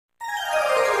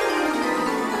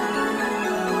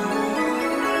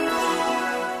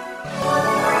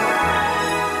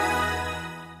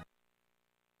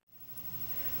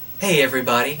Hey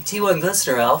everybody, T1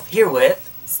 Glistener Elf here with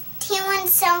T1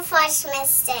 Sunflash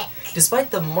Mystic.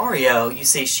 Despite the Mario, you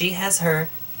see she has her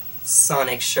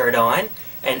Sonic shirt on,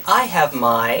 and I have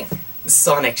my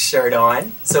Sonic shirt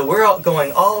on. So we're all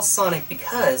going all Sonic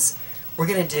because we're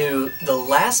going to do the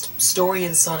last story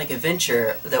in Sonic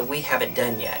Adventure that we haven't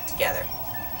done yet together.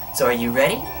 So are you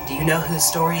ready? Do you know whose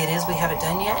story it is we haven't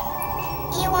done yet?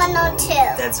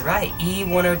 E-102. That's right,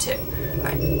 E-102.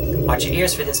 Alright, watch your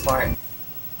ears for this part.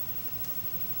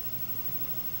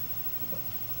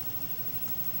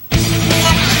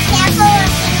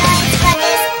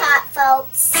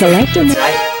 Select a... That's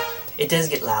right. It does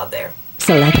get loud there.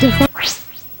 Select a...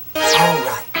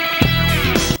 Alright.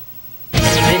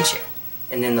 Adventure.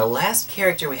 And then the last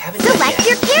character we haven't done yet. Select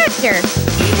your character.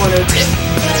 E-102.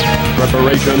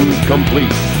 Preparation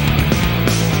complete.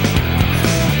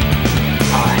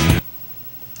 Alright.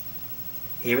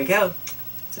 Here we go.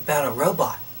 It's about a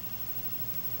robot.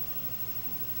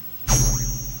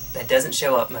 That doesn't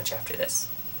show up much after this.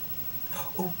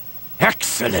 Ooh.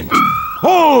 Excellent!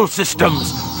 All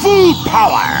systems, full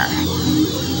power!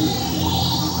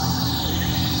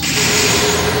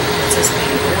 What's this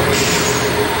thing doing?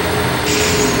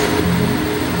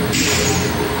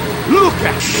 Look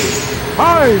at me!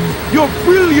 I'm your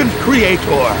brilliant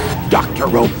creator, Dr.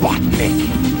 Robotnik.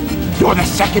 You're the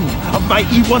second of my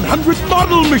E-100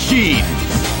 model machines!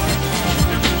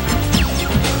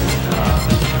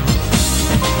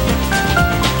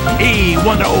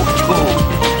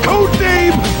 E-102!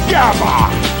 Codename Gamma!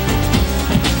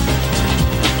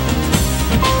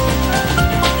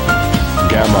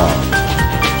 Gamma.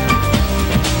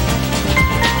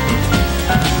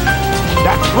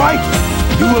 That's right!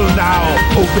 You will now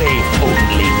obey only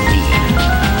me.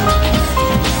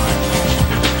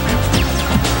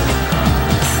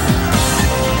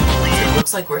 It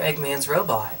looks like we're Eggman's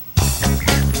robot.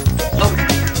 Oh,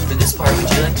 for this part, would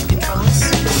you like to control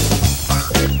us?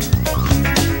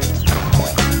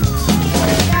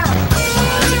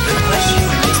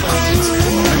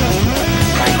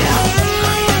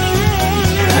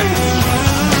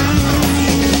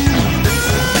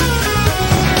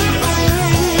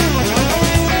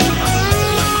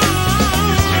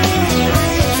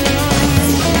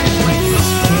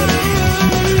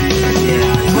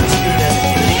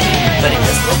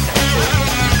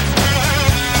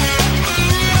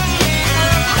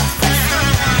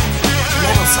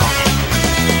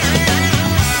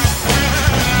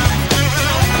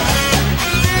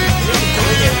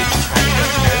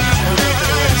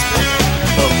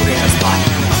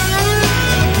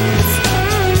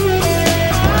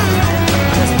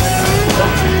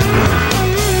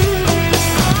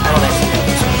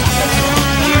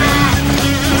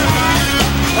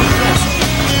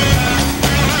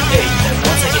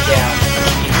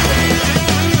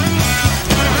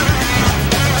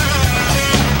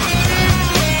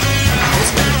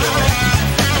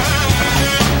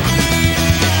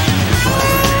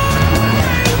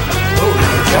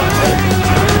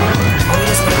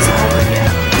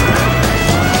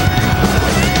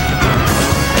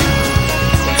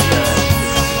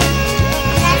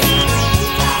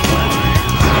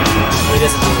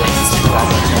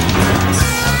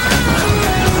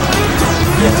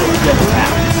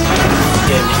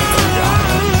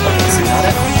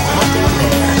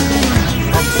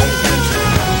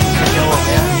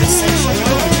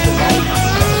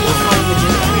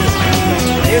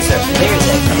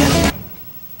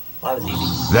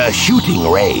 The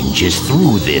shooting range is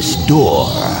through this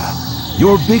door.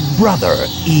 Your big brother,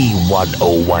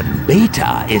 E-101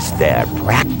 Beta, is there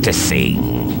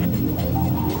practicing.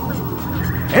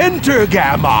 Enter,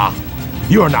 Gamma!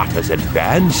 You're not as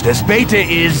advanced as Beta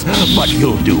is, but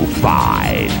you'll do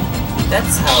fine.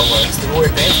 That's how it works. The more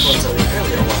advanced ones are the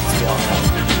earlier ones, we all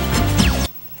know.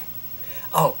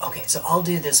 Oh, okay, so I'll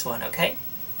do this one, okay?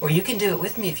 Or you can do it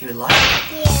with me if you would like.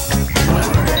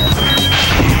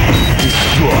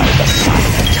 Destroy the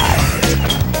Sonic Timer.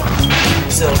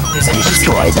 So, there's a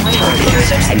Destroy the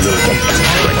target, and you'll get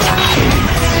extra time.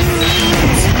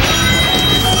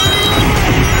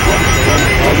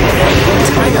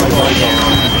 Timer going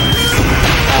down.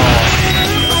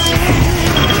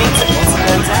 Means that once it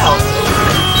runs out.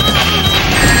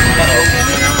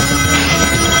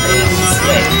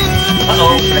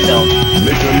 I don't.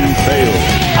 Mission failed.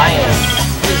 I am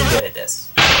really good at this.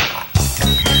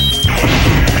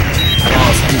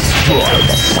 Destroy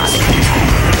the Sonic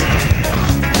Timer.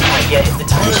 Yeah, if the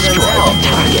timer runs out,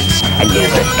 targets, and you'll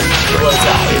get it blows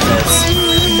up because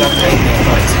Dr. Eggman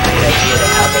thought it's a great idea to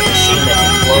have a machine that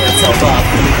can blow itself up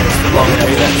long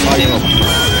enough for that to do.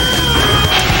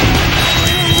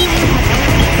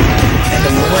 And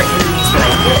the more enemies that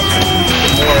I hit,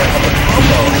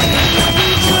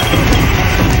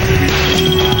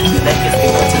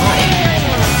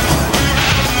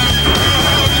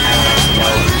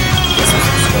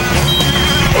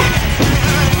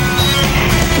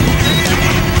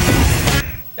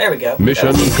 There we go.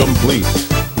 Mission complete.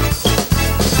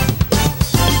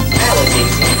 That was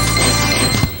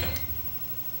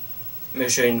easy.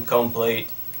 Mission complete.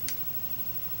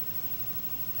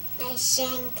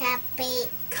 Mission complete.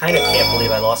 Kind of can't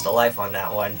believe I lost a life on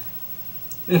that one.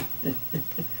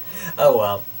 Oh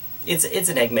well, it's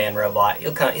an Eggman robot.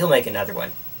 He'll make another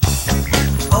one.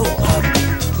 Oh,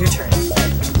 your turn.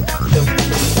 Go.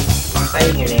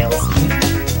 Biting your nails.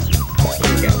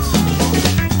 Here we go.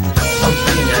 Oh, you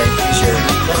can use your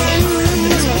left hand.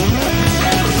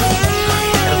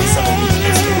 That'll be something you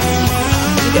can do.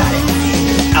 You got it.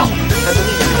 Ow! I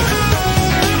believe in you.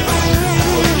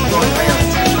 We'll keep going around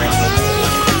until you find something.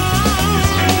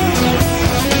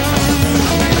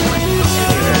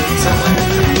 Somewhere.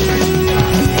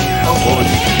 Okay.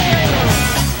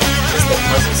 Just the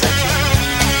puzzle section.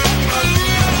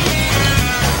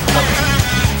 Okay.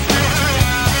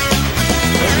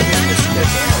 Maybe you're supposed to go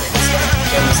down instead.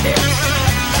 Down the stairs.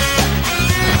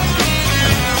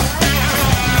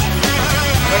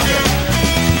 Right there.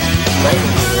 Right in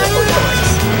the little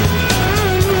lights.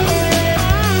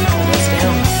 Almost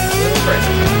down. A little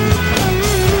further.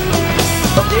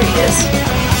 Oh, there he is.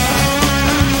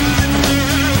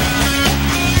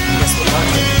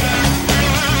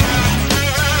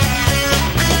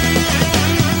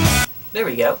 There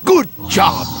we go. Good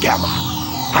job, Gamma.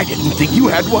 I didn't think you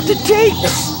had what it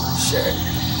takes. Sure.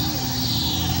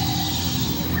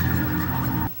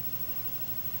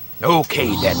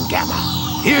 Okay then,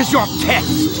 Gamma. Here's your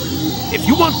test. If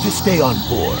you want to stay on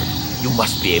board, you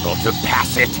must be able to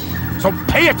pass it. So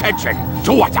pay attention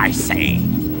to what I say.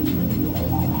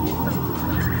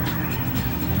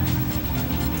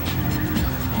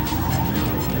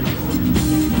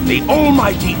 The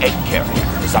almighty egg carrier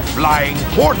is a flying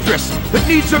fortress that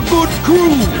needs a good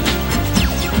crew.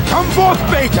 Come forth,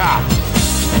 Beta.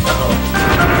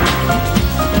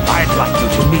 I'd like you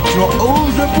to meet your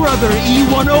older brother,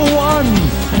 E-101.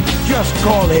 Just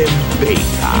call him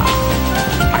Beta.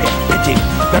 I am pitting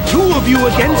the two of you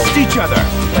against each other,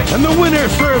 and the winner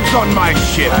serves on my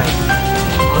ship.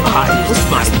 I put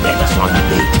my bets on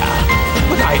Beta,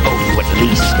 but I owe you at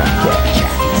least a fair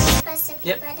chance. Supposed to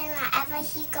be better wherever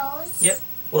he goes. Yep.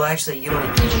 Well, actually, you don't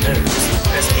even need to move. Just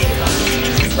press the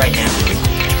button right now.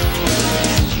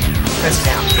 Press it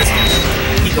down. Press it down.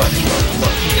 Keep going. Keep going. Keep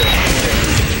going. Keep doing it.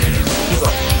 Keep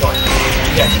going. Keep going.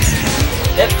 You got this.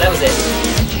 Yep, that was it.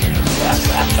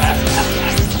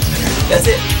 That's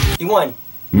it. You won.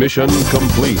 Mission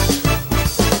complete.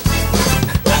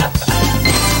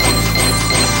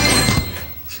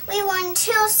 We won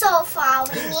 2 so far.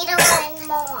 We need to win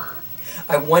more.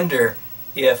 I wonder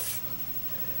if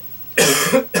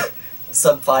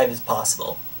sub 5 is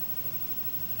possible.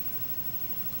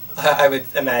 I would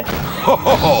imagine. Ho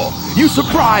ho ho! You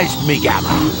surprised me,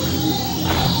 Gamma.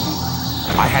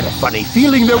 I had a funny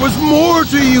feeling there was more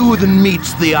to you than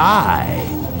meets the eye.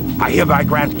 I hereby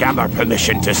grant Gamma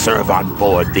permission to serve on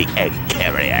board the egg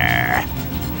carrier.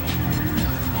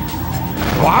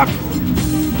 What?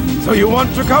 So you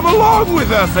want to come along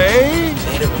with us, eh?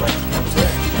 Beta would like to come too.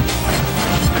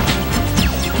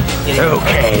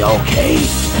 Okay, okay.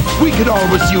 We could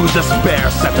always use a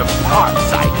spare set of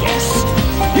parts, I guess.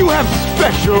 You have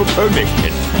special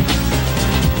permission.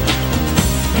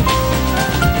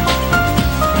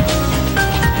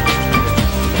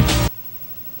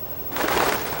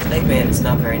 Eggman is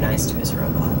not very nice to his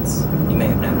robots. You may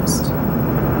have noticed.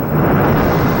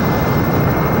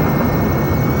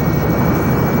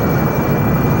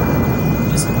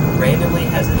 Just randomly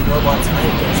has his robots fight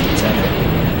against each other.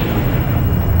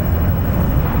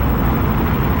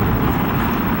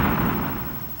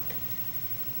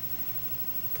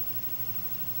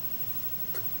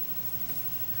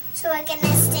 So we're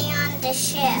gonna stay on the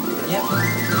ship. Yep.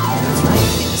 That's right.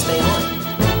 You need to stay on.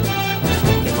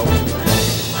 Get hold of it.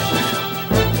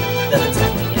 Nothing's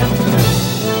happening yet.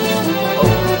 Oh,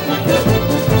 here we go.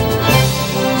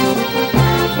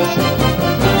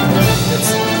 Let's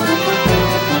see.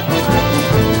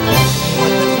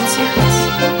 One of the series.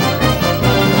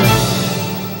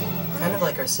 Kind of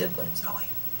like our siblings. Oh wait,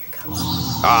 here it comes.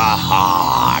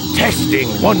 Aha! Testing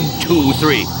 1, 2,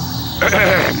 3.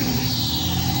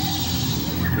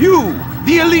 You,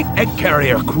 the elite egg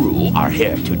carrier crew, are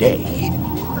here today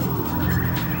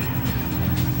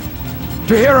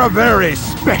to hear a very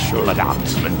special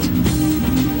announcement.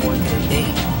 What could it be?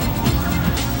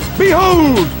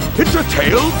 Behold, it's a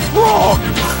tailed frog.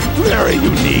 Very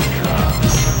unique.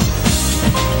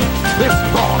 This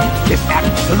frog is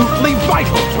absolutely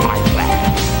vital to my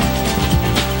plans.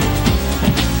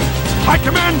 I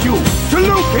command you to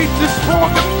locate this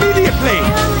frog immediately.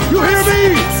 You hear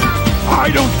me? I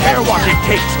don't care what it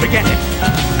takes to get it.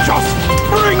 Just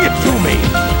bring it to me.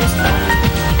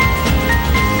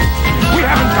 We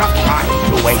haven't got time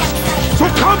to waste, so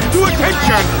come to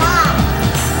attention.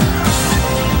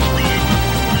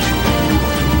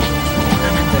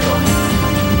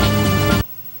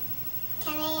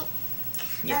 Can I?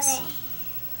 Yes. Okay.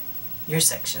 Your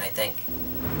section, I think.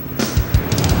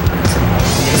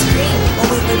 There's Cream. Oh,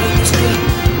 wait, there's Cream.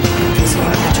 There's your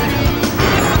catcher.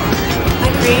 Hi,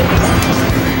 Cream.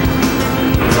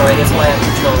 Sorry, that's why I'm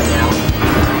controlling now.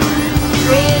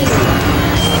 Cream!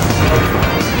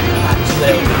 She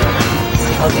went over the moment.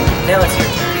 Okay, now it's your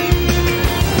turn.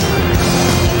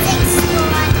 Thanks for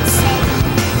what you said.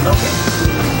 Okay.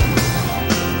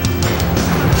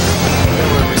 I know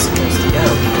where we're supposed to go,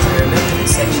 because I remember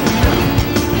this section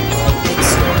from Big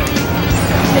Story.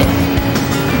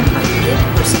 I think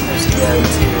we're supposed to go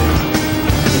to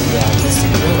the Mystic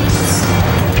Ruins,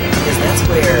 because that's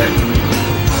where,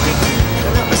 if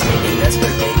I'm not mistaken, that's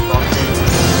where they bumped into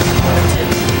E-102.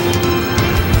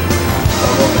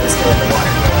 Oh, won't let us go in the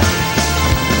water, will it?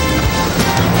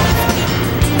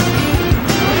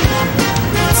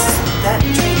 It's that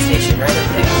train station right up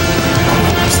there.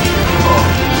 Oh.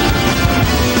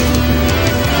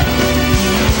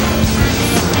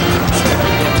 Sure,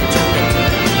 I'm going to jump into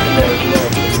it, even though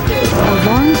E-102 is clearly A gone.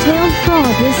 long-tailed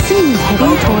frog was seen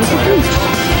heading toward the beach.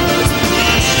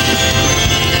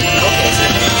 Okay, so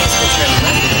in that case, we'll turn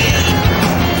left here.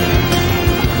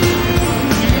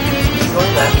 Keep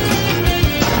going left.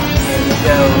 And we'll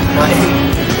go not in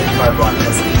the car block,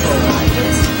 that's the full line,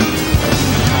 please.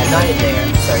 Not in there.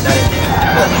 Sorry, not in there.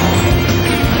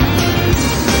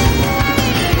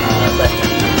 Left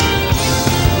turn.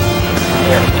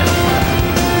 There we go.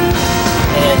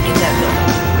 And in that building.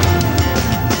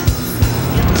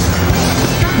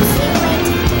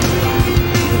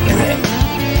 Got it.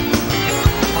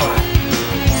 Alright.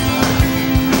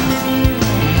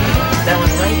 That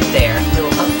one right there, a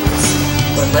little upwards,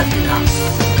 or left and up.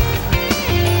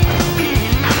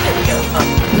 There we go, up.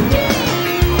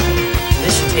 Alright.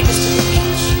 This should take us to the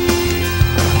beach.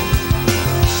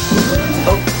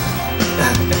 Oh!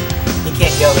 He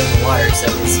can't go in the water, so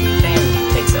his fan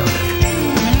takes over.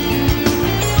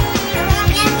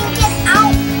 Get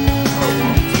out.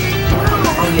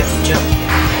 Oh, you have to jump.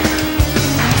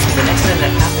 So the next time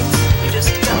that happens, you just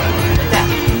jump like that.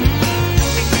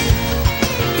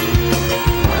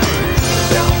 There we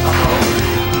go.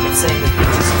 Uh-oh. It's saying the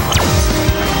beach is closed.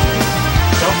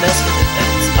 Don't mess with the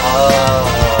fence. Oh.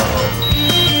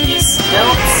 You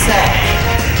don't say.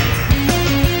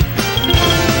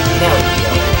 Now we can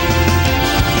go in.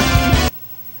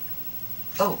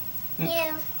 Oh.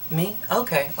 You. Me?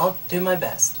 Okay, I'll do my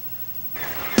best.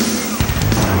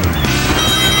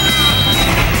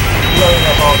 Blowing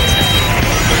up all this time.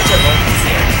 Bunch of monkeys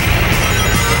here.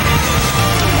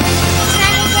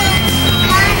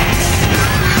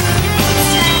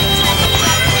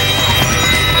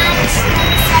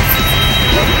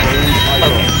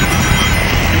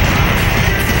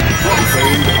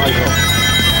 Trying to get lunch.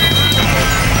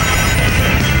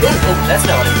 Oh, that's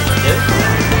not what I meant to do.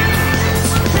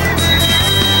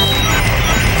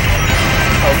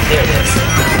 Oh, there it is.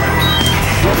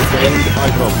 Obtained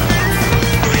item.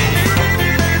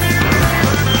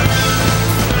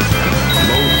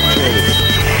 Mode change.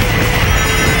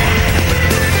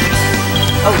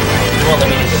 Oh, you won't let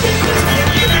me do the big this time.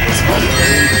 This one.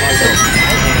 So,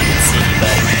 I think you can see,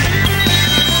 but...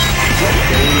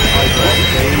 Obtained item.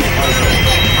 Obtained item.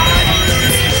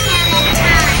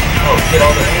 Oh, get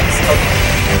all the rings? Okay.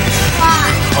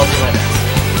 I'll do my best.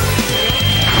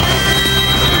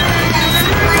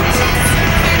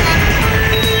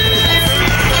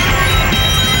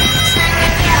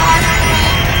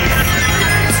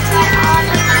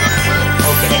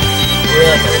 Okay. We're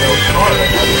like a little car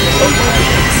right now.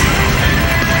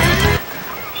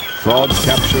 Frog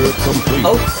capture complete.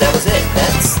 Oh, that was it.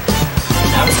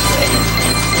 That was quick.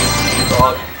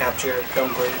 Frog capture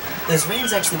complete. Those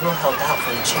rings actually will help out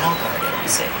from the Chow Garden, you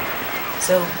see.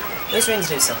 So, those rings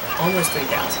do something. Almost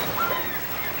 3,000.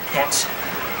 Catch.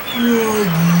 Froggy.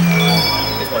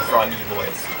 Here's my froggy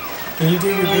voice. Can you do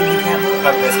your baby cat voice?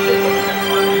 Oh, that's big one.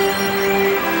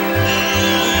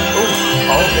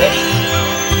 Ooh, already.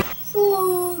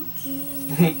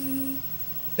 Froggy.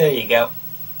 There you go.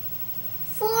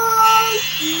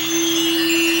 Froggy.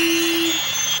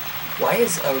 Why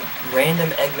is a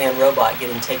random Eggman robot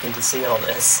getting taken to see all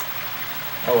this?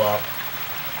 Oh well.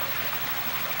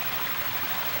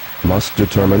 Must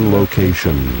determine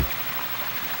location.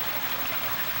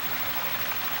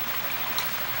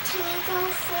 Can you go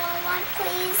forward,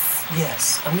 please?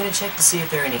 Yes, I'm gonna check to see if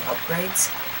there are any upgrades.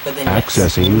 But then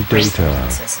Accessing data.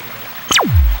 Accessing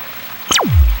data.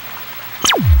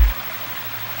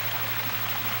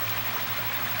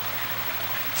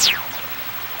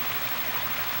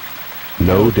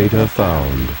 No data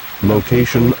found.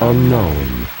 Location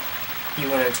unknown.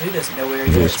 E-102 doesn't know where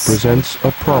he This is. presents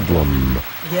a problem.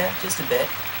 Yeah, just a bit.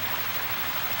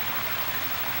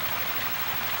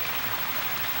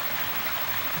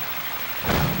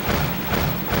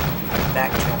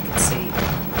 Backtrack and see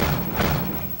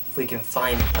if we can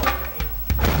find an upgrade.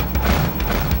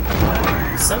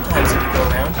 Sometimes if we go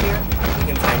around here, we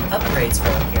can find upgrades for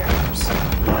our characters.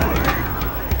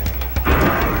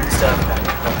 Still haven't gotten a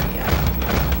cover yet.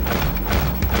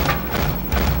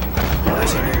 I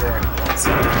wish I knew where it was so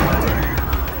I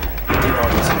didn't do all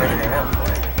this running around for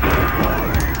it.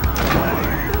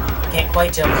 Can't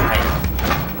quite jump high enough.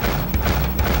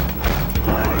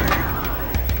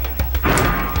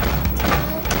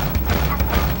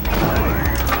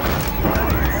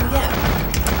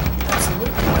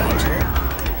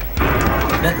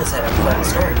 Knuckles had a fun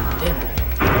story, didn't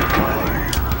he?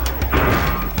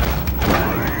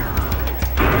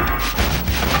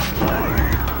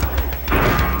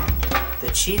 The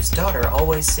chief's daughter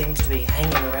always seems to be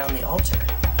hanging around the altar.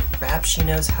 Perhaps she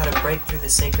knows how to break through the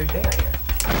sacred barrier.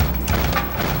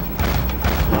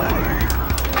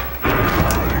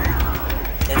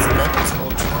 That's Knuckles'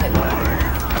 old tribe.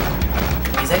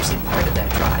 He's actually part of that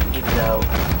tribe, even though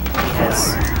he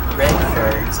has red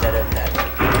fur instead of that,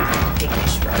 like,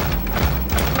 pinkish fur.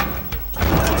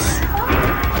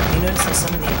 You notice that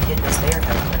some of the echidnas there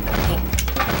have like a pink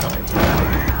color to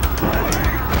them.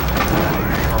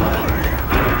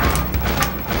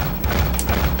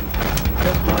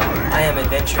 Nope, I am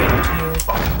adventuring too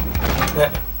far.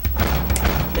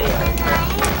 They are.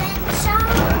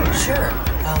 Sure.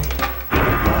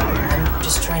 I'm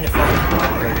just trying to find an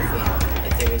upgrade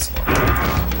if there is one.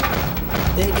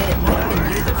 Then again, it might have been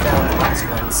you that found the last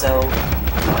one, so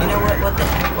you know what? What the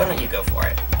heck? Why don't you go for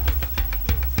it?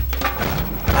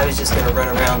 I was just gonna run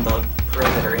around the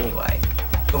perimeter anyway.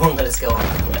 It won't let us go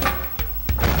off the cliff.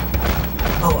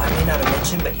 Oh, I may not have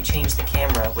mentioned, but you changed the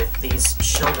camera with these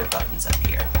shoulder buttons up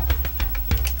here.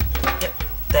 Yep,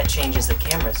 that changes the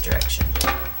camera's direction.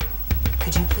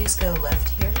 Could you please go left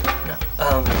here? No.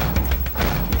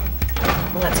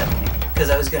 Well, that's okay. Because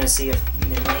I was gonna see if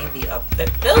it may be up there.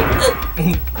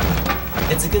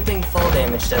 It's a good thing fall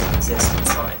damage doesn't exist in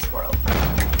Sonic's world.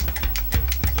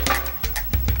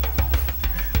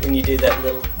 When you do that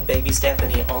little baby step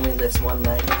and he only lifts one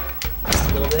leg, just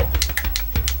a little bit,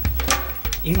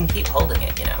 you can keep holding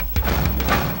it, you know.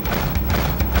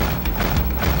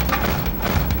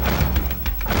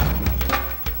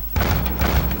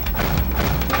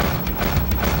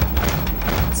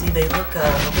 See, they look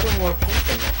a little more pink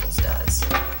than Knuckles does.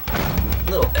 A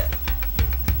little bit.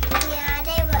 Yeah,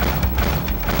 they look.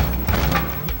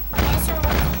 There's a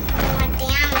little more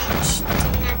damage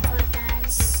than Knuckles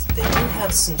does. They do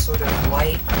have some sort of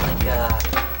white, like,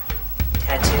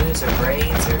 tattoos or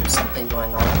braids or something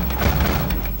going on.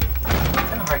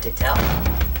 Kind of hard to tell.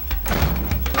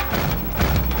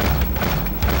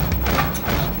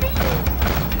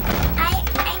 I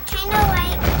kind of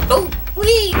like. Oh,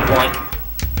 wee! Boink.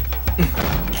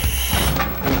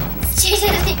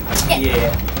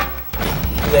 Yeah.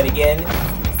 Do that again?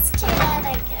 Let's do that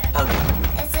again. Okay.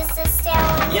 Is this the stair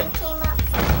one Yep. you came up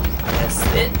from? That's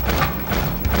it.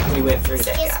 We went through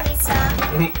that Excuse guy. me, sir.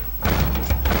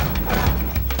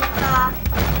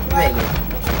 Maybe.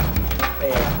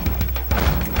 Yeah.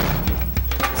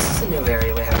 This is a new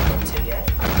area we haven't been to yet.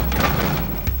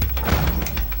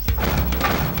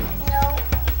 No.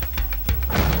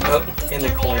 Oh, Just in the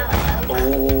give me corner. a little.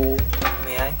 Oh,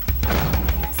 may I?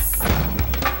 Yes.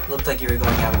 Looked like you were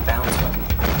going out of bounds.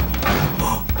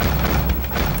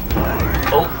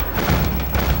 Oh.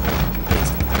 Please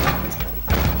go out of bounds, buddy.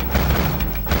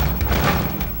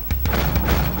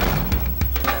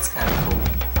 That's kind of cool.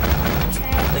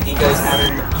 Try. Like he goes out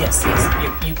in the... Yes,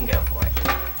 you can go for it.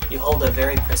 You hold a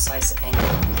very precise angle.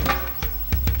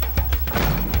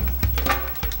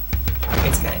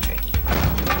 It's kind of tricky.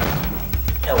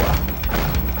 Oh well.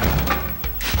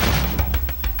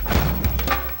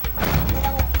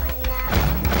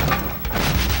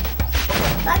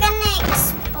 We're gonna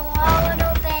explore a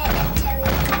little bit until we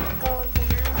go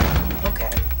down.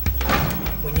 Okay.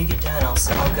 When you get done, I'll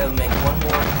go make one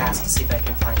more pass to see if I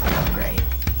can find an upgrade.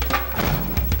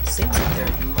 Seems like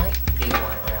there might be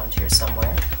one around here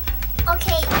somewhere.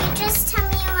 Okay, you just tell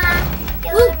me where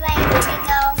you would like to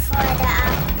go for the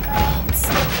upgrades.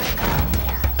 We can go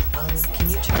there. Can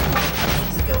you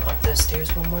turn to go up those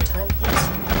stairs one more time, please?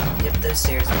 Yep, those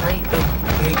stairs. Right. Oh,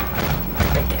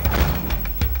 right there.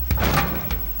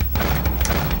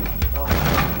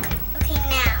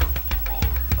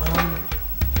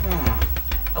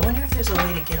 a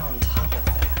way to get on top of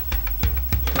that.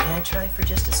 May I try for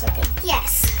just a second?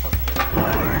 Yes. Okay.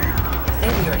 I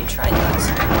think we already tried this.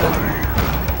 Oh,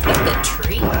 is that the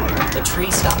tree? The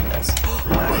tree stopped us.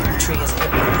 Wait, the tree has a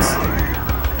hitbox.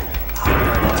 Oh,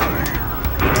 no, that's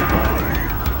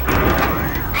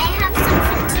I have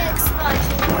something to explore.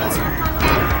 Can you please hop on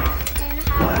that? Then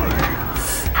hop.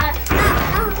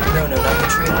 No, not the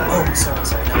tree. Oh,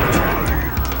 sorry, not the tree.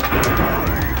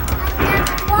 On that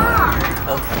wall.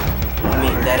 Okay. You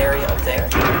mean that area up there?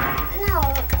 No,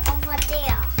 over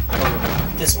there. Oh,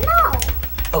 this one. No.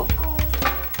 Oh,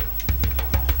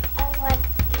 Over.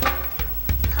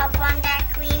 Hop on that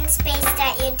green space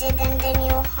that you did, and then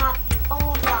you hopped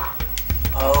over.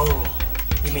 oh.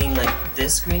 You mean like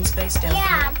this green space down here?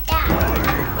 Yeah, that.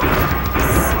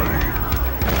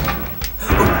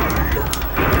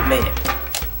 Oh, made it.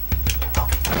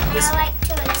 Okay. This. I like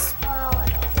to explore a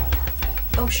little bit of it.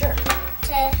 Oh, sure.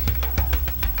 To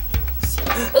see.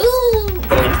 Ooh,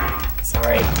 boink.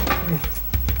 Sorry.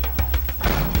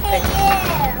 Hey, you.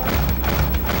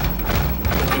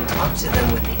 We can talk to them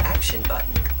with the action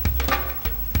button.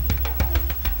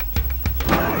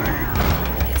 I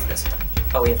think it's this one.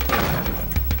 Oh, we have to be in front of them.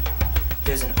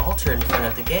 There's an altar in front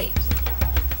of the gate.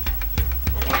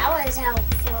 That was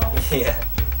helpful. Yeah.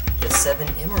 The 7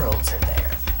 emeralds are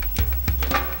there.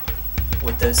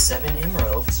 With those 7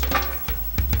 emeralds,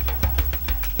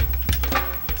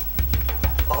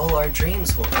 all our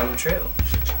dreams will come true.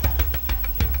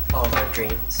 All our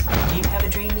dreams. Do you have a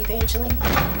dream, Evangeline?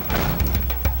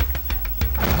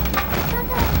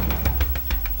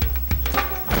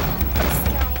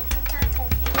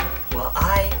 Well,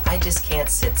 I just can't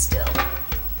sit still.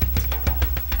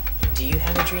 Do you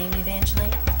have a dream, Evangeline?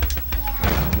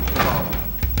 Yeah. Oh.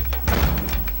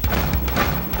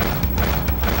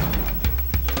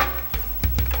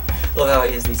 Look how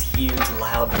he has these huge,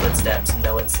 loud footsteps and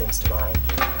no one seems to mind.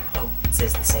 Oh, it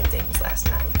says the same thing as last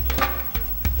time.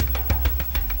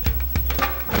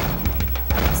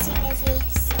 See if he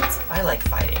sits. I like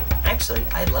fighting. Actually,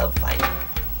 I love fighting.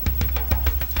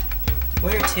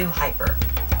 We're too hyper.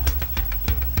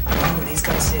 Oh, these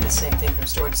guys say the same thing from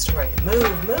story to story.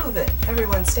 Move it!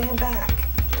 Everyone stand back!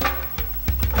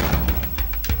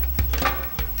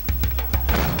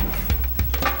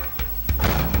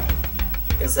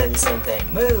 He'll say the same thing.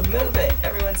 Move it!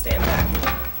 Everyone stand back!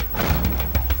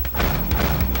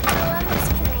 What else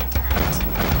can I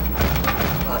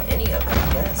talk to? Any of them,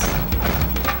 I guess.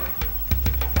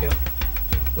 Yep.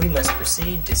 We must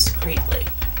proceed discreetly.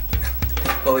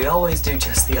 But we always do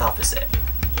just the opposite.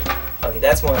 Okay,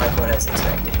 that's more like what I was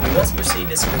expecting. We must proceed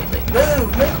discreetly.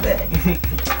 Move it!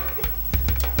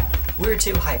 We're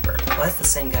too hyper. Well, that's the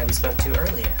same guy we spoke to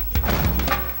earlier.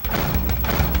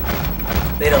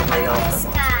 They don't lay off This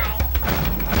the guy.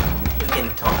 We can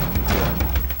talk to him.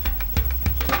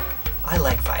 I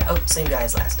like fight. Oh, same guy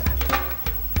as last time.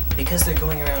 Because they're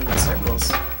going around in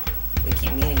circles, we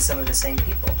keep meeting some of the same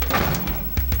people.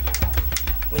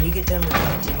 When you get done with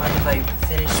that, do you mind if I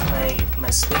finish my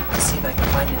sweep to see if I can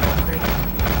find an upgrade?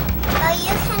 Well,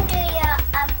 you can do your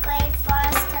upgrade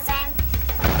first, because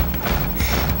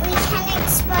we can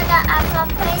explore the other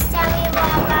place that we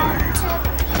were about to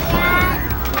be at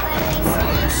when we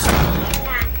finish being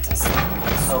at this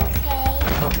place, okay?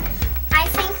 Okay. I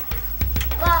think,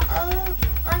 well,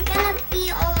 we're gonna be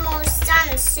almost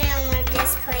done soon with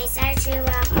this place, actually,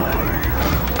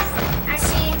 as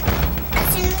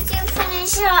soon as you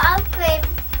finish your upgrade,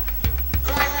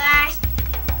 when we're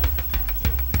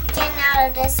getting out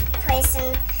of this place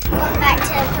and going back to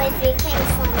the place we came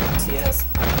from, to Yeah. this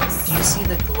place. Do you see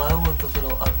the glow of the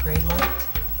little upgrade light?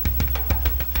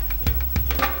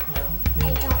 No? Me I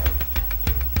neither. don't.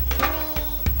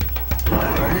 The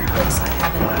only place I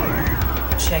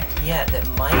haven't checked yet that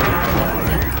might have it,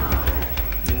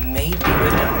 I think, maybe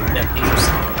with no, these are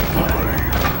solid.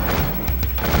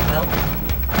 Well,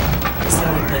 it's the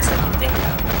only place I can think of.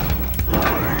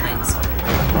 Behind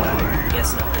somewhere. Yes,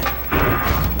 no,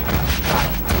 Why?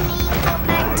 Can we go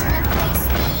back to the place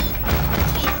we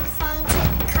came from to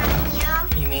come here?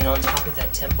 You mean on top of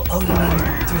that temple? Oh, you mean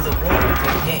through the wall,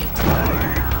 through the gate?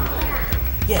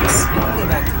 Yeah. Yes, we can go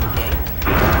back through the gate.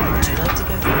 Would you like to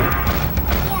go through?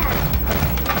 Yeah.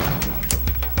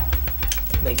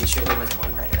 Making sure there wasn't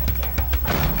one right around there.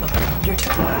 Okay, your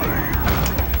turn.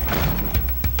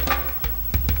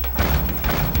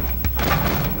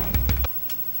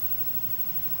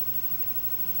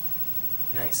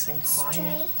 Nice and quiet.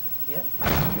 Straight. Yep.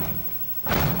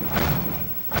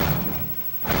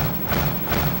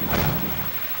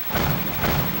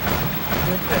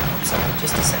 Real quick, I'm sorry,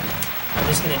 just a second. I'm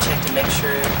just gonna check to make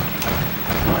sure.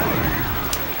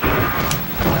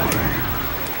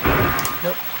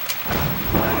 Nope.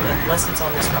 Unless it's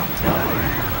on this rock. No.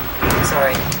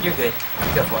 Sorry, you're good.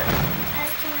 Go for it.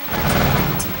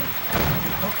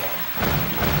 Okay.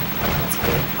 That's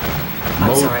good. I'm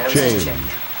Mode sorry, I was change. just checking.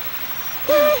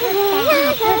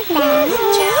 Lots of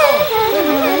chow.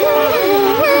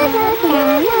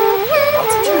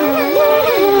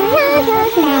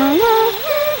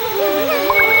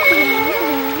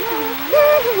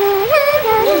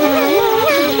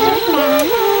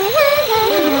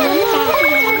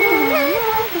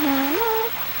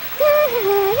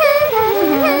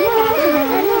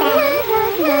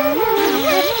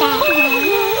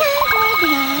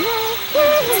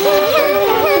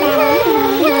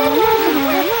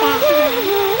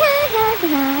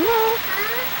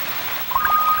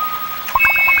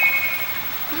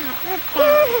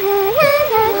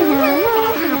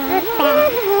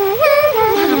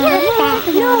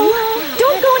 No!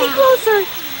 Don't go any closer!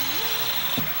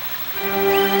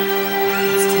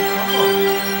 It's too cold.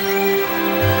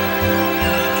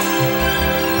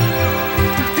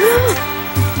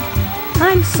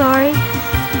 I'm sorry.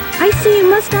 I see you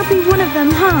must not be one of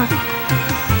them, huh?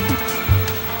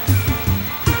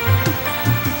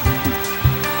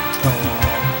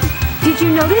 Did you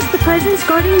notice the presence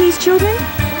guarding these children?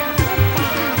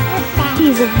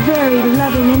 He's a very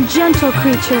loving and gentle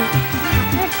creature.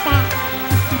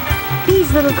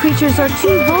 These little creatures are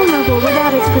too vulnerable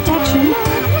without its protection.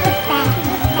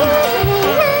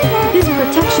 This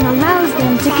protection allows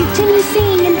them to continue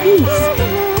singing in peace.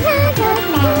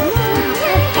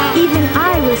 Even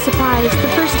I was surprised the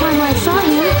first time I saw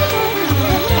him.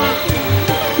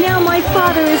 Now my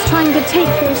father is trying to take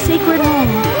their sacred home.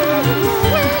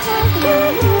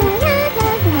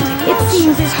 It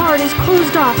seems his heart is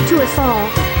closed off to us all.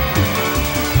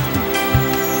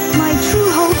 My true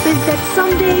hope is that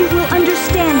someday we'll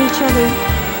understand each other.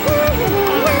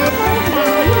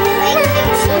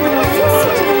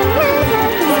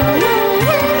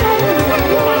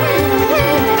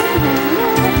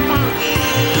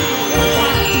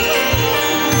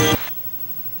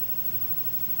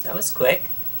 That was quick.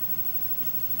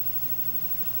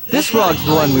 This frog's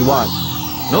the one we want.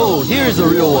 No, here's the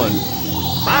real one.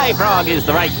 My frog is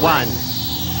the right one.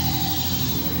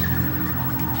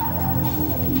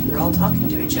 They're all talking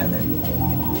to each other.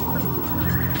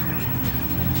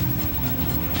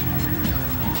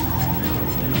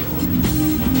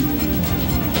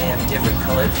 They have different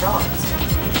colored frogs.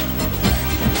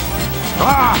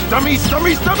 Ah, dummies,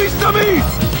 dummies, dummies, dummies!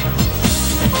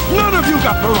 None of you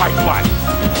got the right one!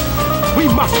 We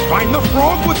must find the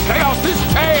frog with Chaos's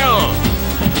tail!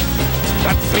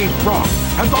 That same frog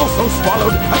has also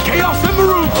swallowed a Chaos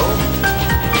Emerald!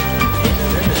 Didn't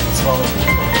remember that swallowed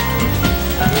people.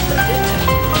 Didn't they?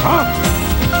 Huh?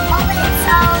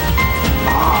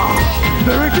 Ah,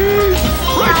 there it is!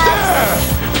 Right there!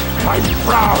 I'm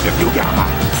proud of you, Gamma!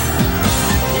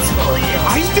 It's full of chaos.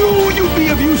 I knew you'd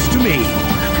be of use to me!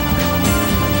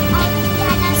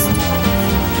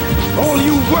 All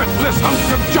you worthless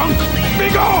hunks of junk, be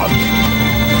gone!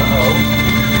 Uh-oh.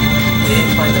 We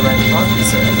didn't find the right frog,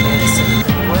 so it made us send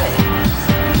them away.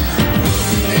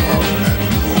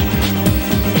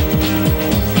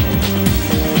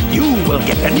 You will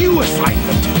get a new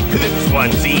assignment. This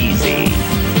one's easy.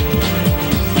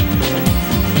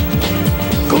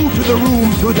 Go to the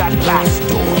room through that last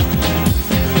door.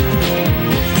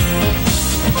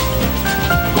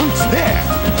 Once there,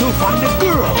 you'll find a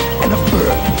girl and a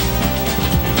bird.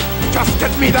 Just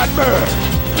get me that bird.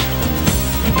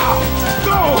 Now,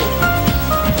 go!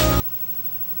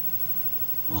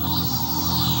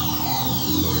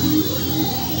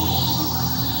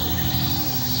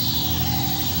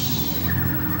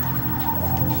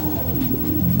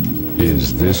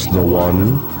 Is this the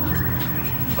one?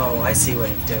 Oh, I see what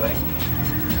it's doing.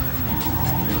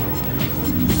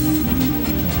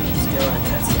 Still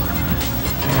untested.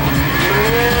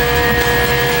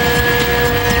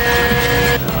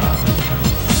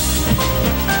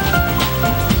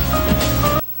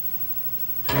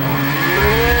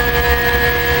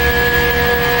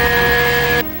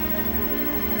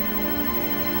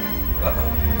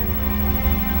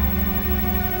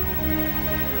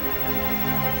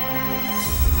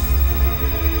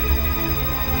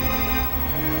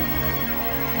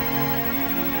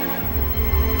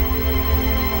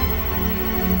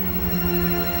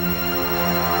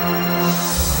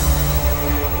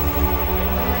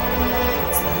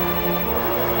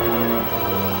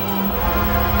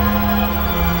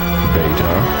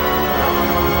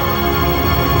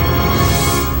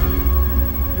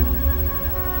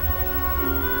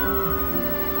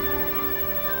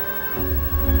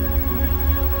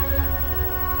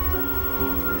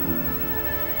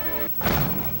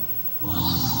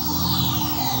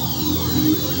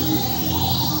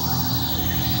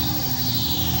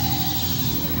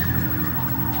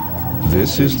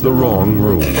 This is the wrong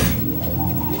room.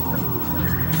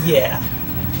 Yeah,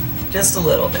 just a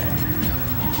little bit.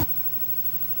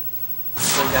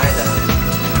 Cool guy though.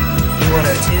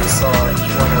 E-102 saw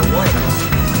E-101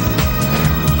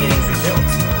 getting rebuilt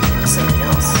into something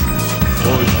else.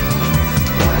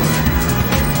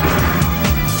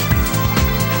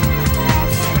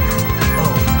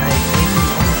 Oh, I think we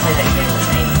only play that game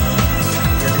with Amy.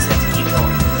 You'll just have to keep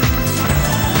going.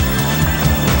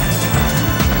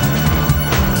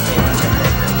 Maybe check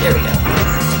that out. There we go.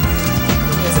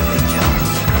 He does a big job.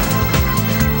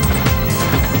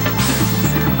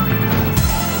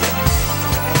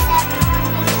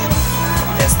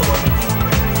 That's the one we came for.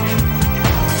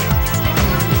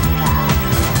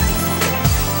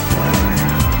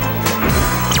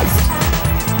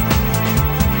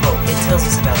 Oh, it tells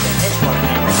us about the hedgehog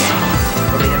hammer game,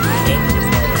 where we have to be Amy to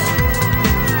play it.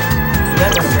 You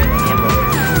might want to bring the hammer with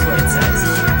you, is what it says.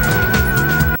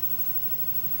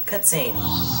 Cutscene.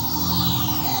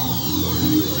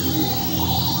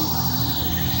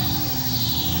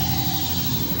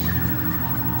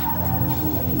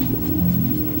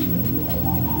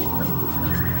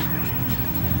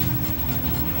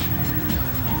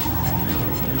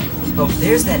 Oh,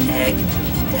 there's that egg.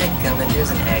 Dadgummit,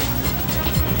 there's an egg.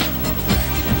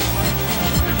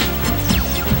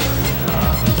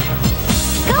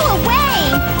 Go away!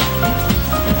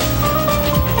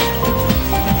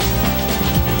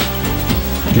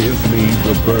 Give me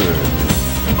the bird.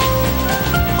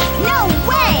 No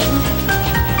way!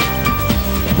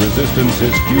 Resistance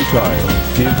is futile.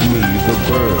 Give me the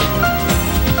bird.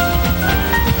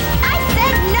 I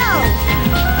said no!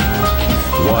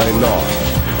 Why not?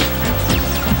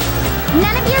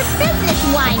 None of your business,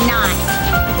 why not?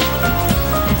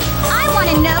 I want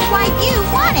to know why you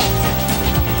want it!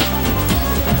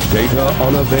 Data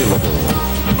unavailable.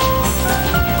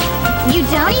 You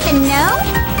don't even know?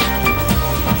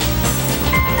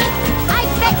 I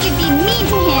bet you'd be mean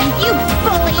to him, you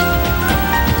bully!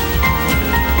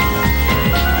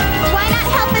 Why not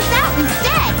help us out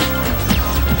instead?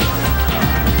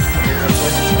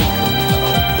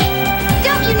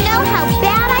 Don't you know how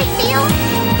bad I feel?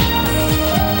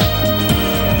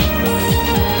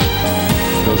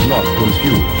 Does not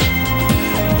compute.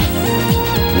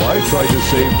 Why try to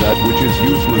save that which is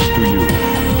useless to you?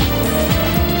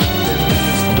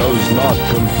 Does not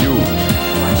compute.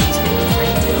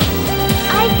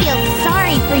 I feel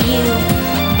sorry for you.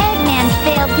 Eggman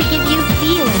failed to give you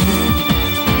feelings.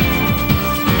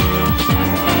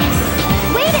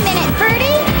 Wait a minute,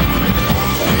 Birdie!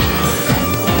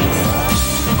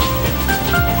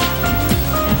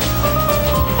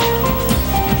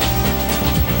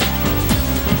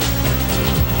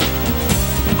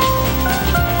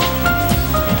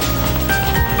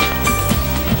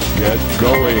 Get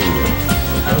going.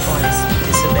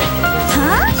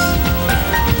 Huh?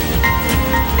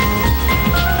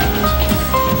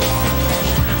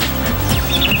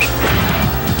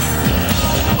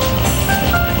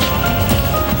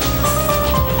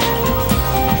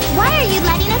 Why are you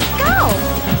letting us go?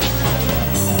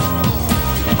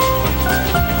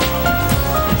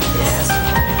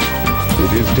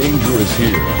 It is dangerous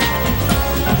here.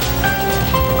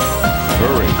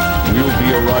 Hurry. We'll be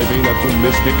arriving at the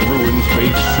Mystic Ruins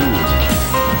base soon.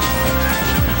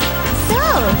 So,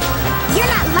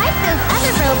 you're not like those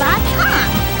other robots, huh?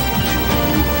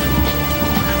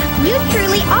 You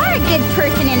truly are a good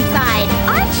person inside,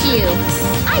 aren't you?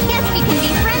 I guess we can be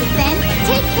friends then.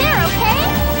 Take care, okay?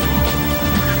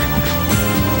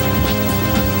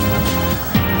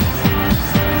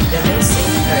 That may seem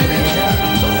kind of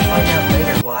random, but we'll find out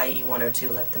later why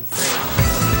E-102 let them free.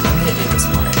 I'm gonna do this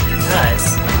part because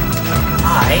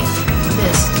I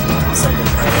missed something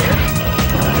earlier.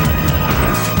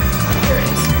 Here it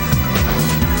is.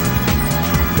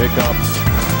 Picked up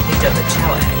the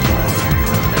Chow egg.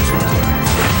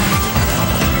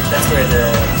 That's where the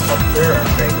upper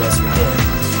upgrade was for good.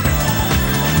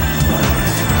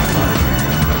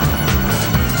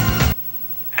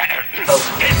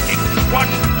 Testing. 1,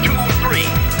 2, 3.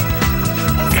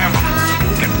 Gamma,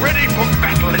 get ready for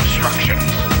battle instructions.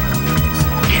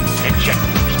 Get the jet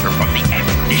booster from the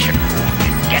ammunition room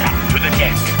and get up to the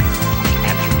deck. The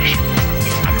ammunition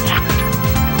is unlocked.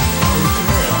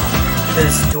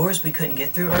 Those doors we couldn't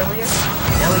get through earlier,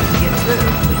 now we can get through.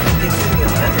 We couldn't get through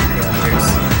with the other characters.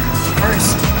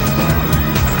 First,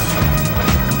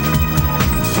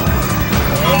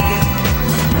 egg.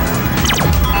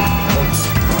 Oops.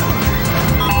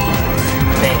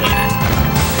 Man.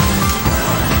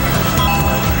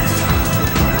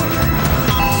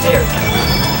 There we go.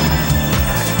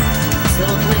 It's a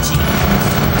little glitchy.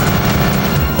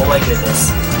 Oh my goodness.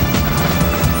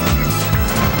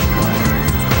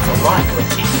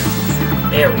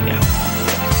 There we go.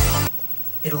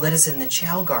 It'll let us in the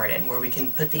chow garden where we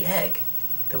can put the egg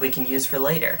that we can use for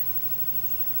later.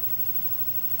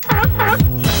 And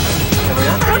we're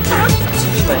not going to do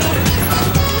too much of it.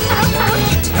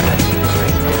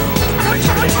 We're just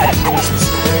going to try to finish the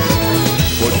story.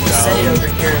 We'll set it over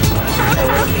here. That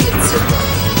will be its zip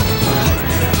line.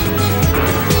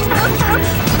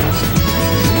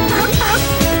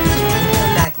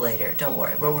 Come back later, don't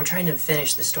worry. We're trying to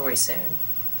finish the story soon.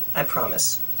 I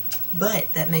promise.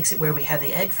 But that makes it where we have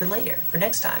the egg for later, for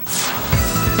next time.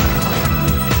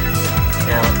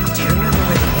 Now, do you remember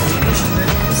where the ammunition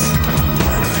room is?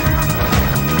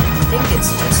 I think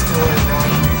it's this door,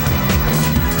 right?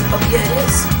 Oh, yeah, it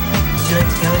is. Would you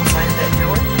like to go inside of that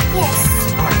door?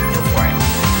 Yes. Alright, go for it.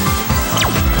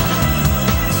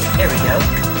 There we go.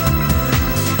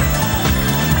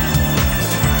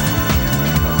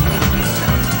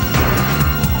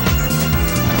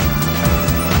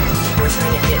 We're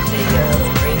trying to hit the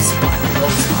green spot, the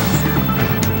gold spot.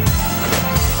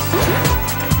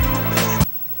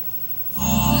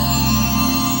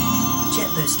 Jet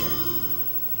booster.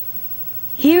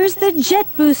 Here's the jet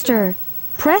booster.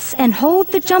 Press and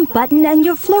hold the jump button and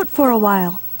you'll float for a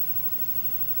while.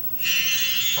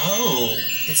 Oh,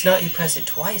 it's not you press it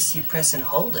twice, you press and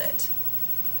hold it.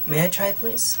 May I try,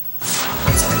 please?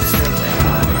 I'm sorry, just real quick.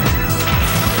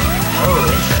 Oh,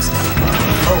 interesting.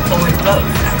 Oh, it's both.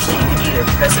 Actually, you can either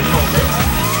press and hold it,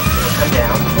 it'll come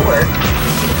down, or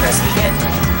you can press it again.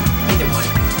 Either one.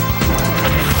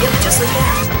 Okay, yep, just like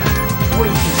that. Or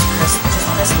you can just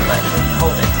press the button and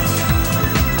hold it.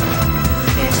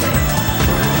 And land.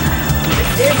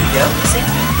 There you go, see?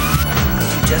 If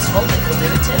you just hold it, you'll do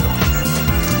it too.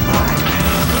 Alright,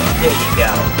 there you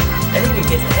go. I think you're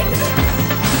getting the hang of it.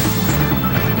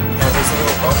 Now there's a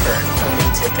little bumper you'll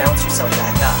need to bounce yourself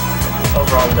back up.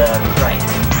 Over on the right.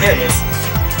 There it is.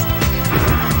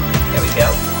 There we go.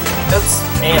 Oops,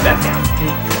 and back down.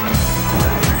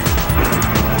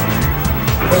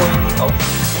 Boing. Oh.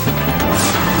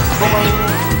 Boing.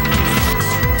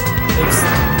 Oops.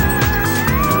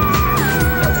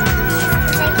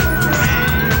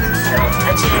 I don't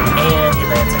touch it, and it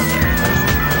lands up there.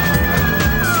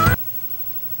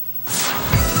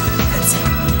 That's it.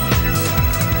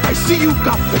 I see you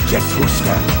got the jet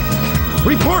booster.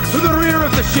 Report to the rear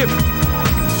of the ship.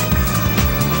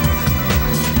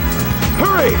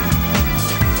 Hurry! Wait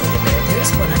a minute,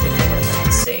 there's one other thing I'd like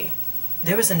to see.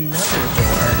 There was another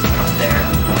door up there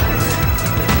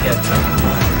we could go to.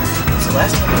 So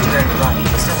last time we turned right,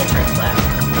 this time we'll turn left.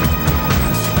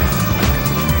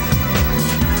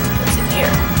 What's in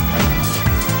here?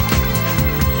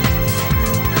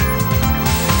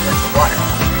 What's the water?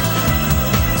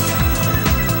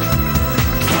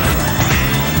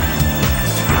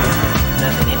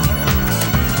 Nothing in here.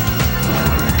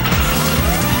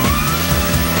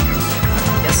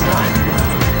 Guess not.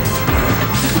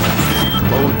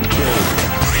 Mode change.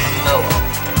 Oh well.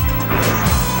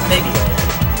 Maybe later.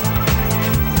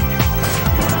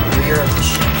 Rear of the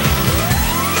ship.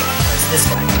 It's this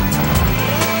way.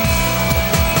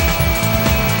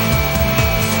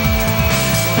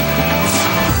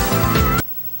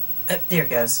 There it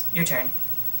goes. Your turn.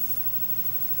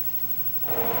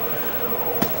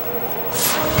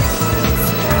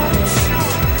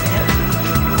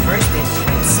 First we have to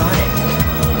find Sonic.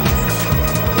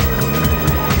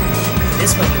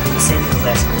 This one you do the same as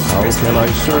last one. How can I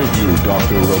serve you,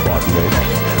 Dr. Robotnik?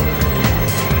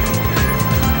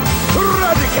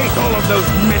 Eradicate all of those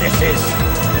menaces!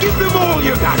 Give them all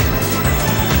you got!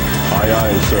 Aye,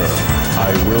 aye, sir.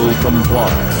 I will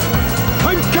comply.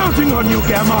 I'm counting on you,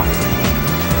 Gamma!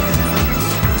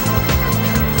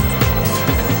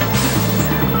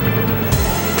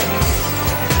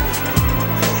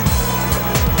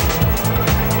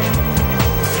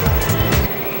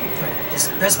 Just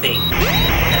press B.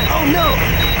 Oh no!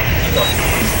 Keep going.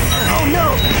 Oh no!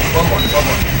 One more.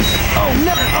 Oh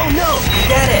no! Oh no! You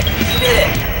got it! You did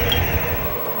it!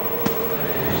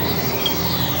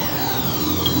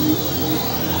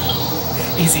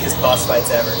 Easiest boss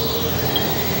fights ever.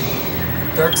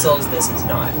 Dark Souls, this is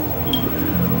not.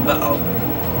 Uh-oh.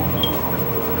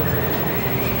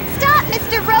 Stop,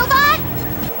 Mr. Robot!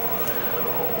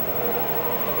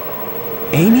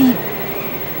 Amy?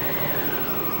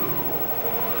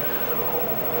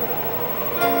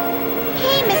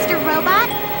 Hey, Mr. Robot.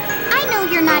 I know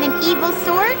you're not an evil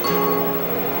sword.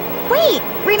 Wait,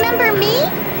 remember me?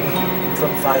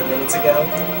 From 5 minutes ago.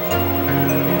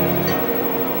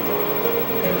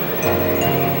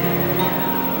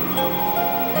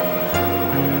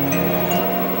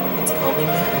 It's calming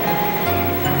down.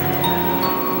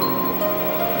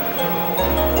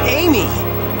 Amy!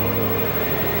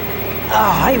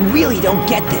 really don't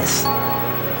get this.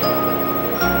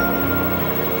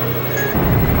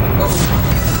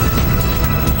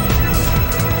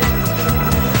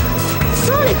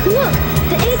 Sonic, look!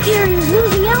 The egg carrier is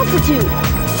losing altitude!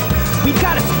 We've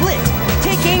got to split!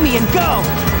 Take Amy and go!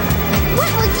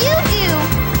 What will you do?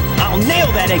 I'll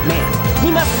nail that Eggman!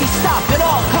 He must be stopped at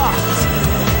all costs!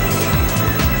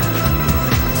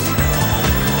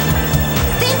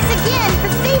 Thanks again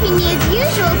for saving me as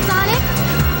usual, Sonic.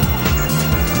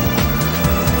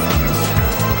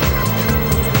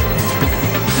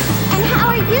 And how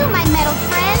are you, my metal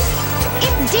friend?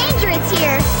 It's dangerous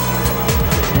here.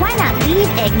 Why not leave,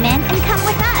 Eggman, and come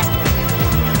with us?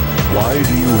 Why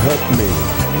do you help me?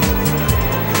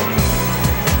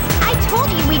 I told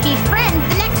you we'd be friends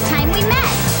the next time we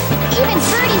met. Even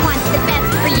Birdie wants the best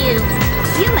for you.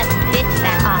 You must ditch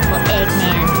that awful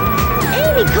Eggman.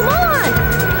 Amy, come on!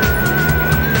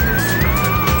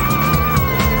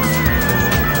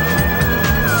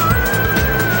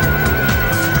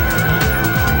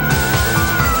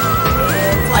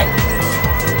 And flight.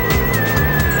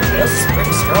 Tails is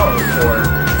pretty strong for,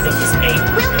 I think he's 8.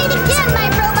 We'll meet again, my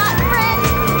robot friend.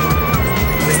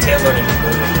 His tail learning to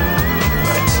move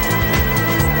much.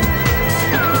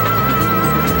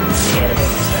 The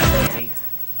animator's that lazy.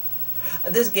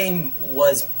 This game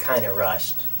was kind of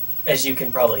rushed, as you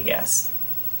can probably guess.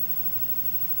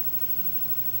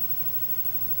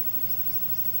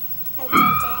 I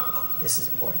didn't. This is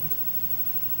important.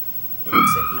 It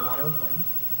looks at E-101,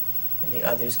 and the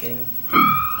other's getting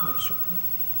miserable.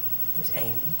 There's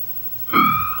Amy.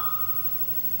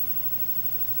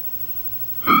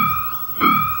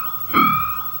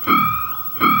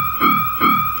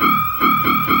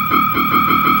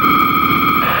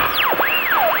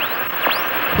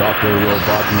 Dr.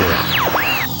 Robotnik.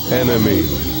 Enemy.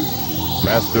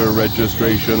 Master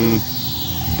registration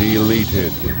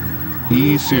deleted.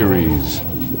 E-Series.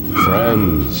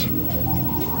 Friends.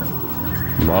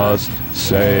 Must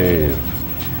save.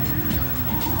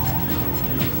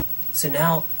 So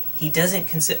now he doesn't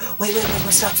consider. Wait!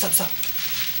 Stop!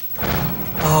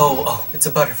 Oh! It's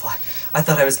a butterfly. I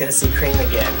thought I was gonna see Cream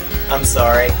again. I'm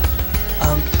sorry.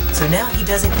 So now he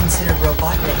doesn't consider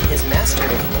Robotnik his master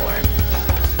anymore.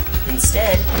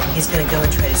 Instead, he's gonna go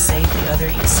and try to save the other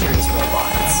E-Series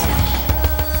robots.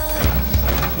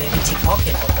 Maybe T-Paul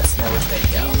can help us know which way to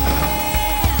go.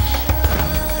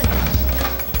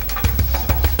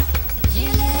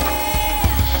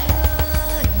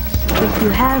 If you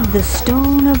have the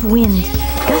Stone of Wind,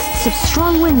 gusts of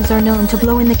strong winds are known to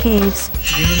blow in the caves.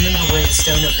 Do you remember where the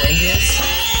Stone of Wind is?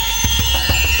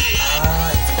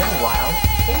 It's been a while. I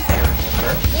think I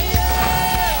remember.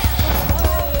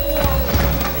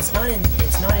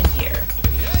 It's not in here.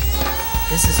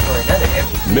 This is for another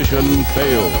area. Mission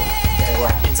failed. You know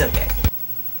what? It's okay.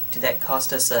 Did that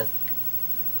cost us a...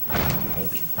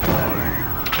 maybe.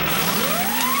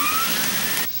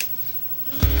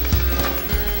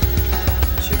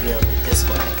 Should be over this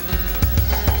way.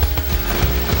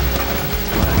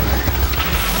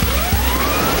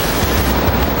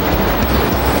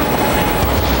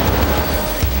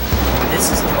 This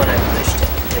is the one I pushed it.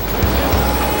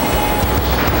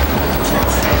 Check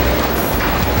that.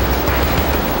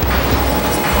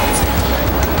 Just pause it.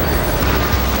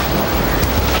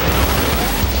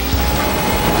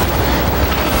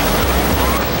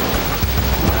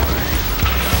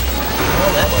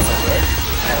 Well, that wasn't it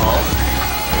at all.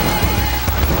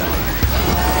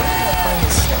 I'll find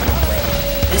this stone away.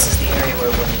 This is the area where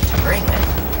we'll need to bring it.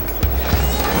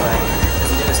 But it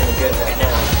doesn't do us any good right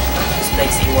now. Just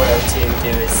makes E-102 do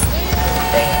his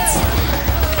dance.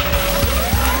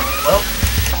 Well,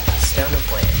 Stone of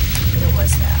Wind. Where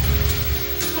was that?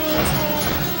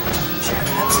 Sure,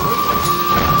 absolutely.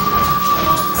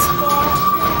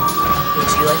 Would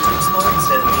you like to explore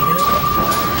instead of me doing it?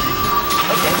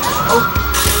 Okay. Oh,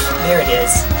 there it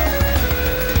is.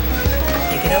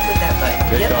 Pick it up with that button.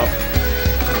 Pick Yep. up.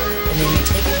 And then you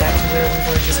take it back to where we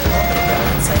were just a moment ago,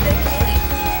 inside that cave.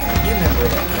 You remember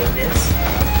where that cave is.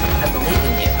 I believe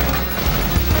in you.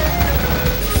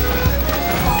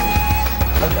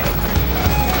 Okay.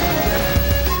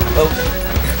 Oh.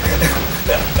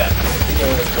 The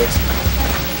game is glitchy.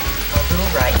 A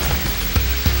little right.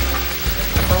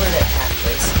 Follow that path,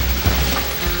 please.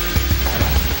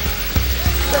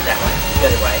 Not that way. The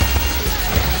other way.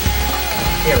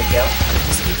 There we go.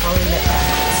 Just keep following that path,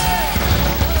 please.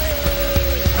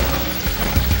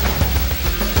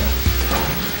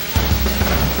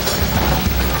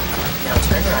 Now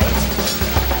turn right.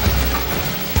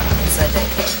 Inside that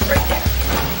cave, right there.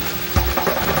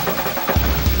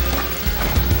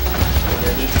 And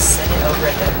you'll need to set it over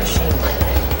at that machine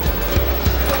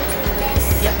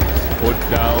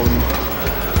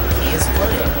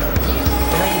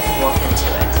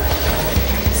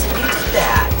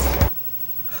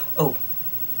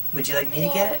you like me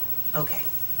to get it? Okay.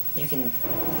 You can... There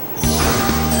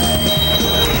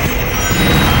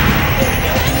we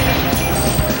go.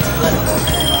 Let it go.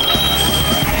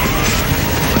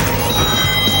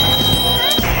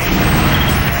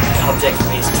 The object for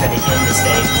me is to try to end the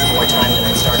stage more time than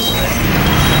I started with.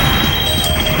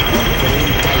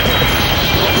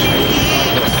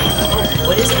 Oh,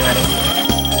 what is it, honey?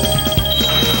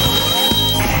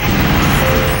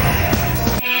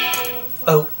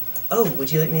 Oh,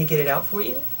 would you like me to get it out for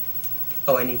you?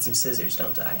 Oh, I need some scissors,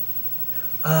 don't I?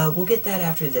 We'll get that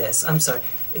after this. I'm sorry.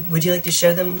 Would you like to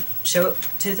show it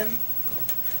to them?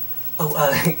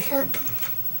 Oh,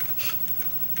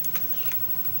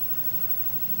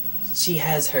 she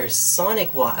has her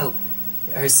Sonic watch. Oh,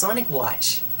 her Sonic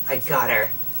watch. I got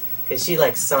her. Because she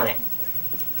likes Sonic.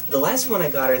 The last one I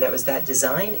got her that was that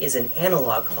design is an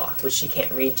analog clock, which she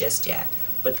can't read just yet.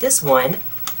 But this one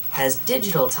has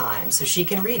digital time, so she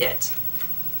can read it.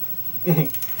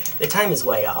 The time is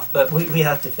way off, but we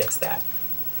have to fix that.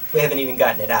 We haven't even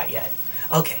gotten it out yet.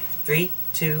 Okay, 3,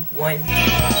 2, 1.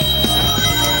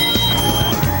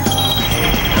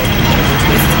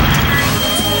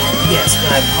 Yes,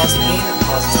 when I pause the game, it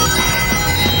pauses the time.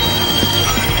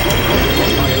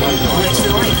 One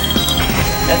extra life.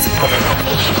 That's probably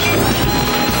helpful.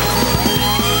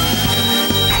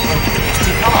 It's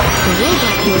too hard. The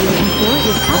robot you're looking for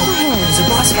is up ahead. There's a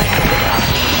boss fight coming up.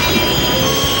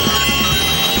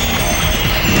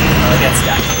 Oh, I got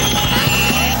stuck.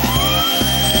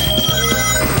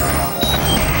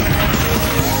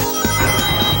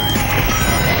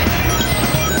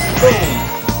 Boom!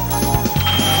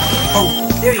 Oh,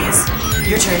 there he is.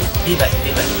 Your turn. B button, B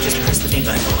button. Just press the B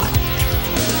button a lot.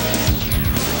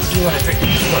 E-102,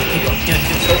 keep going. Do it.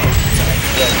 Sorry,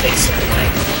 you got a face certain way.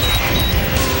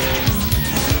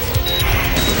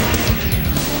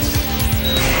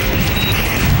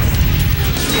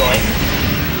 Keep going.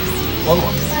 One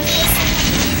more.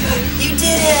 You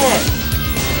did it!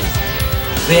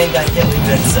 We ain't got hit with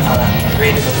this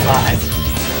greater than 5.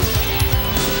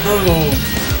 Boom!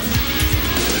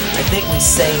 I think we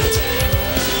saved...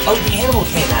 Oh, the animal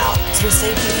came out, so we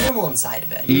saved the animal inside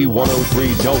of it.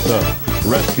 E-102 Delta,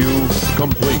 rescue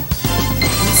complete. We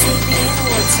saved the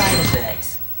animal inside of it.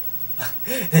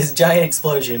 This giant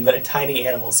explosion, but a tiny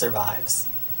animal survives.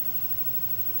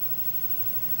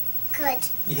 Good.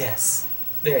 Yes,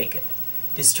 very good.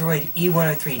 Destroyed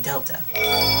E-102 Delta.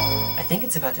 I think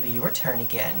it's about to be your turn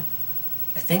again.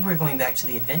 I think we're going back to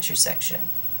the adventure section.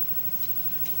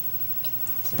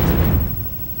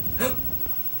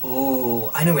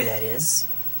 Ooh, I know where that is.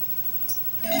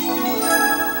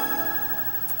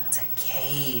 It's a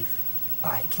cave.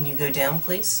 Alright, can you go down,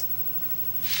 please?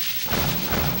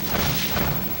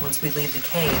 Once we leave the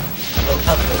cave... Oh,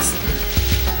 up, please.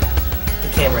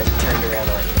 The camera turned around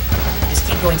on you. Just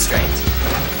keep going straight.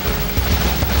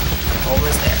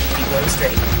 Almost there. Keep going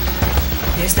straight.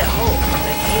 There's that hole,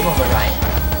 that cave on the right.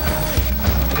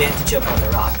 We have to jump on the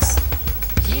rocks.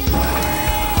 You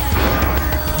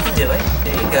can do it.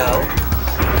 There you go.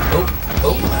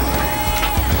 Oh.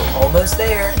 We're almost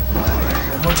there.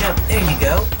 One more jump. There you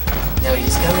go. Now we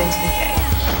just go into the cave.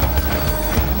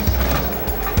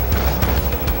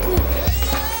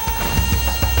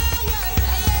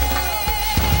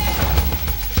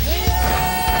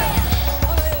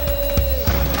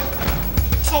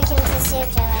 Checking to see if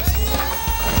there was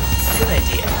Good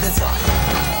idea. Good thought.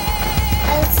 I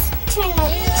was trying to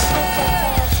check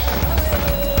if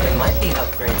There might be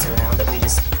upgrades around that we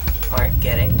just aren't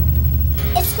getting.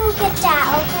 Let's go get that,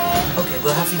 okay? Okay,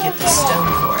 we'll have to get the stone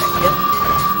for it. Yep.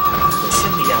 It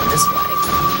should be down this way.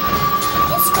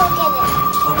 Let's go get it.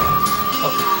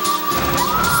 Okay.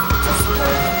 Just go get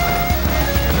it.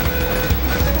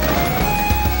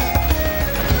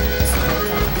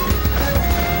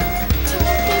 Can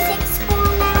you please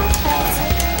explore now? Because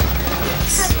I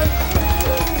have a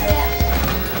cool whip.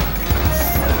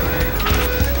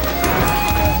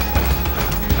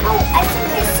 Oh, I think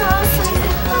I saw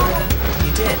something wrong.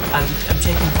 You did. I'm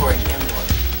checking for an emblem.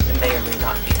 It may or may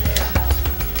not be there.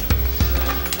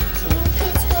 Can you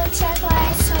please go check where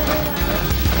I saw the light?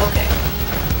 Okay.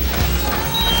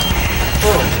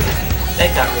 Boom. That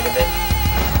got rid of it.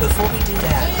 Before we do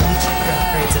that, let me check for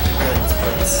upgrades at the ruins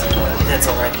place. If that's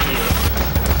alright with you.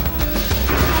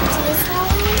 These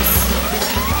ones?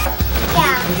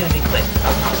 Yeah. We're gonna be quick. I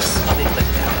promise. I'll be quick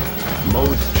about it.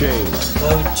 Mode changed.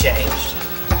 Mode changed.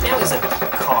 Now he's a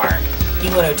car.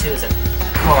 E-102 is a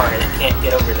car that can't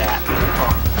get over that.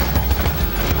 Huh.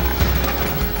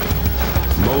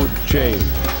 Mode changed.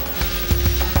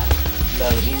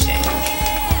 Mode change.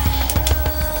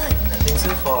 Nothing so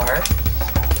far.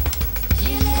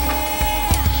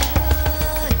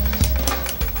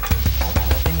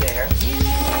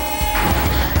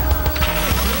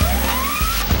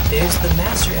 there's the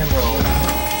Master Emerald.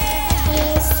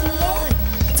 Can you see it?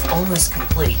 It's almost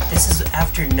complete. This is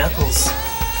after Knuckles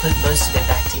put most of it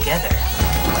back together.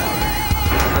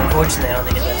 Unfortunately, I don't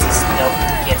think it lets us. Nope,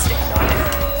 we can't stand on it.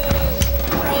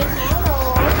 We can go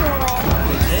over it.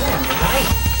 We can, you're right.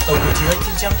 Oh, would you like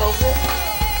to jump over it?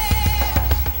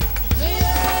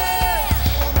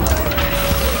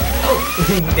 Oh,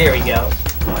 there we go.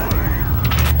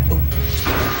 Oh.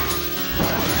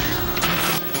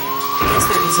 I guess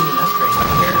there isn't an upgrade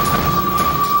here.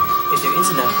 If there is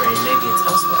an upgrade, maybe it's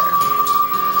elsewhere.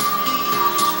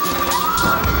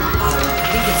 I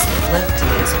think it's left to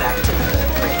get us back to the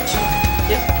bridge.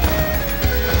 Yep.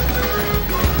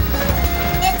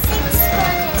 It's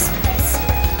exploring this place.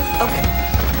 Okay.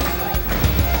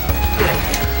 Good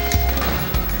idea.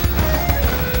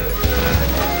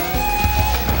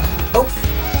 Oh,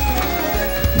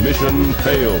 Mission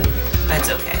failed. that's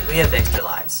okay. We have extra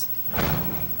lives.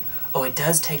 Oh, it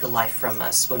does take a life from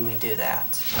us when we do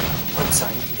that. Oh,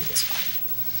 sorry, you can do this part.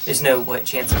 There's no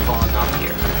chance of falling off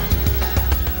here.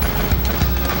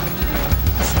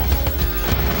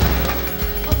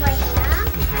 Over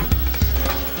here?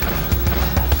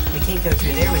 We can't go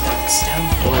through there without the stone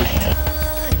floor.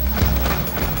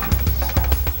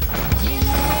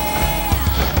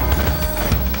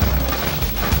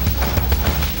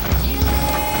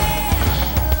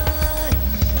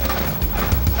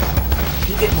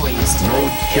 You get more used to it.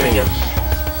 Here we go.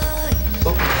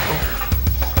 Oh, oh.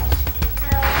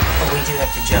 Oh, we do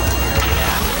have to jump when we do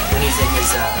that. When he's in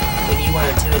his, when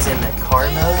E-102 is in the car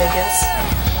mode, I guess,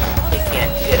 it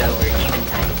can't get over even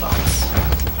tiny bumps.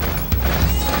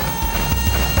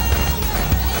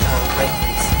 Right,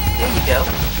 please. There you go.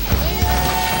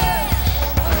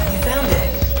 You found it.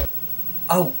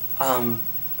 Oh,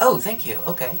 oh, thank you.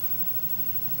 Okay.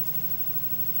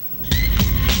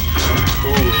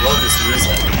 Ooh, love this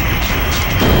music.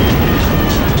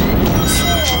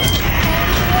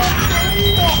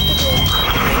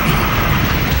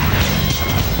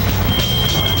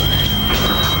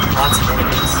 Lots of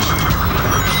enemies.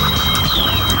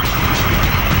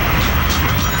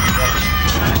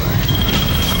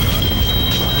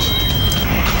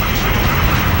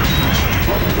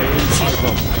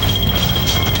 Item.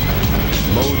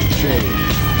 Mode change.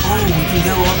 Oh, we can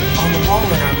go up on the wall in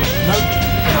our mode,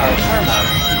 in our car mode.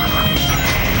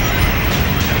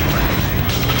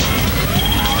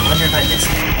 I wonder if I missed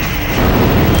it.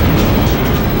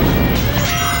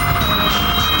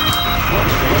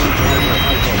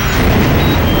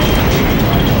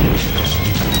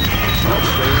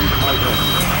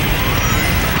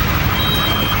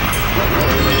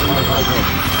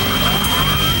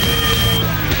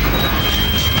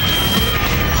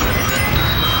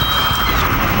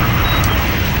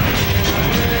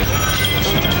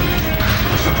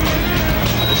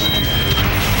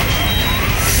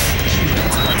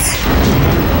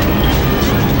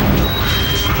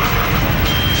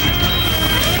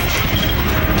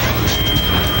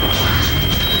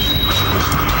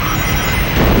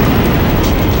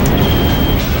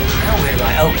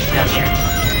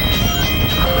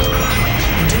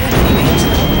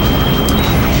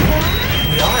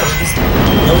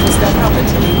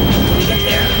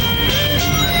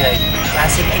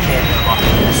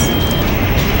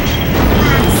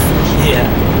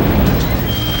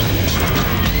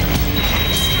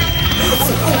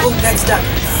 That's done.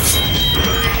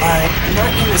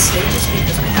 Not in the stages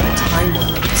because we have a time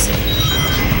limit to save.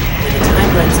 When the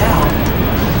time runs out,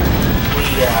 we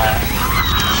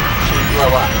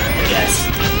blow up, I guess.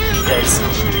 Because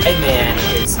Eggman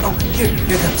is... Oh, here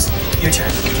comes. Your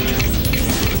turn.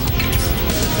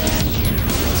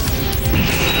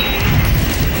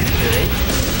 Good.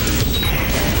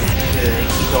 Good,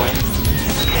 keep going.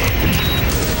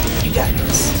 You got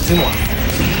this. 2 more.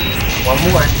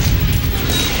 1 more.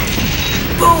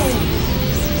 Boom!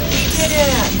 We did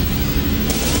it!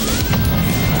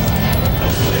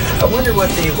 I wonder what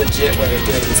the legit way of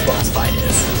doing this boss fight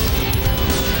is.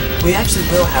 We actually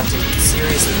will have to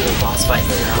seriously do a boss fight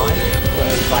later on when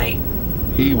we fight.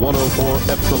 E-104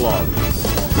 Epsilon.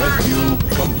 Rescue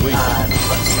complete.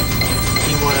 Close.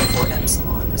 E-104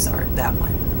 Epsilon was that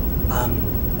one.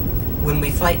 When we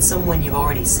fight someone you've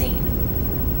already seen.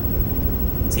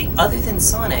 See, other than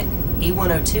Sonic,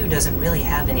 E-102 doesn't really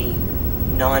have any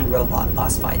non-robot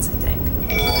boss fights, I think.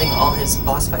 I think all his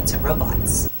boss fights are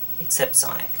robots, except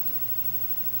Sonic.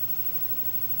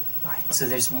 Alright, so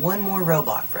there's one more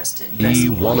robot for us to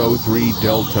rescue. E-103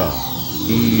 Delta.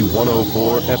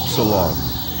 E-104 Epsilon.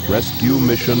 Rescue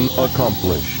mission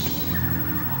accomplished.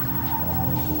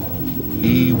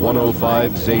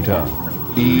 E-105 Zeta.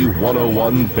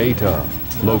 E-101 Beta.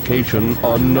 Location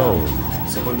unknown.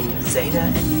 So we'll need Zeta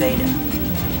and Beta.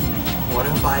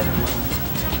 105 and 1.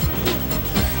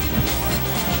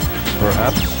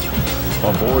 Perhaps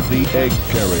aboard the egg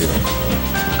carrier.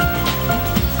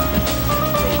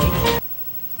 Maybe.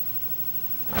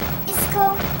 Let's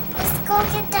go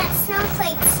get that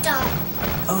snowflake stone.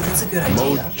 Oh, that's a good idea.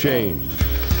 Mode change.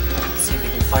 Let's see if we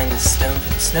can find the stone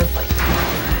for the snowflake.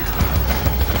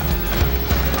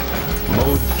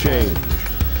 Mode change.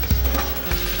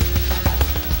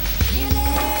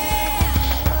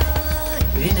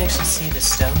 We didn't actually see the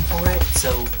stone for it,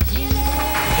 so we're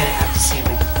gonna have to see if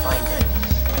we can find it.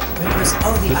 Where was?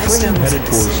 Oh, the ice train stone was in headed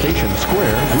the for city. Station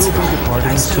Square That's will be right. The departing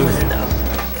ice stone soon. was in the.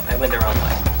 Oh, I went the wrong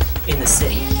way. In the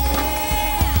city.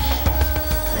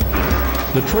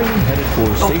 The train headed for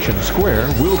Station Square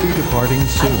will be departing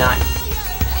soon. I'm not.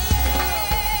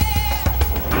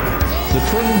 The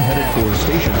train headed for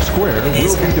Station Square It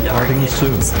is will be kinda dark, departing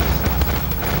isn't it? soon.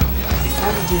 Before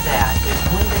we do that, there's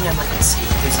one thing I'd like to see.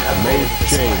 There's an upgrade Mode of this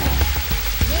change. one.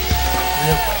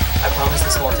 Real quick. I promise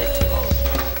this won't take too long.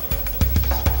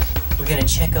 We're gonna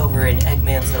check over in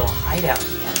Eggman's little hideout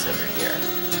he has over here.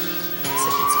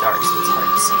 Except it's dark, so it's hard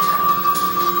to see around.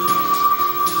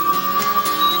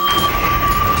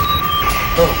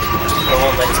 Oh, I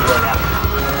won't let you go out.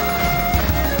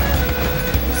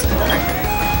 It's dark.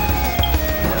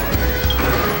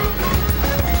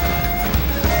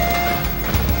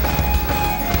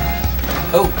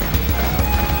 Oh!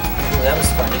 Oh, that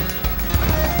was funny.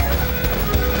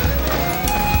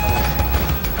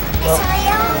 I saw a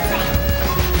yellow thing.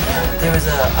 Yeah, there was a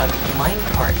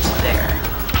minecart there.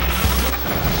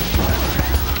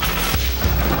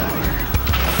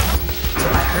 So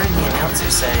I heard the announcer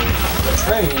say, "The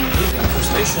train leaving for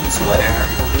Station Square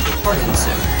will be departing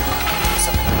soon."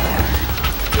 Something like that.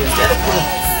 So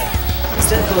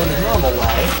instead of going the normal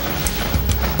way...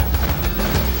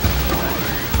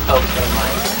 Oh, never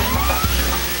mind.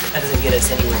 That doesn't get us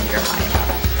anywhere near high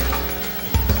enough.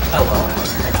 Oh well,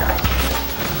 I tried.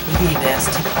 We can even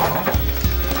ask to call.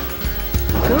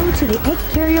 Go to the egg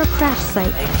carrier crash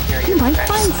site. Egg carrier You might crash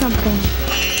find site. something.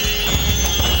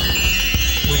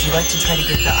 Would you like to try to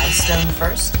get the ice stone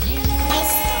first? Okay.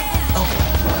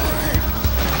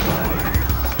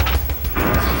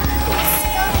 Let's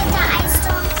go get the ice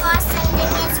stone first, and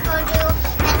then let's go do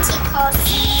Mexico's.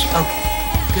 Okay.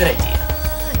 Good idea.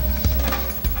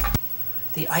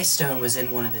 The ice stone was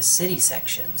in one of the city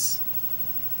sections.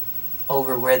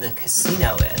 Over where the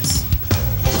casino is.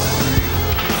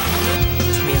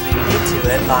 Which means we can get to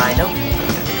it by... Nope.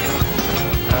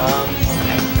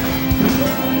 Okay.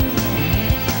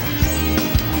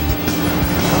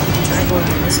 Well, we can try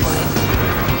going this way.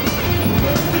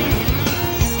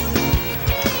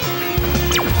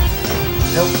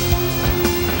 Nope.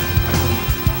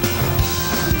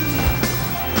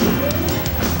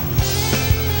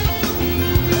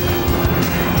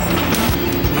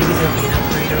 Maybe there'll be an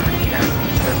upgrade over here.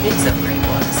 Or a big upgrade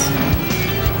was.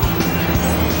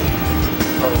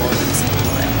 Oh, well, let's take a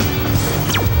look.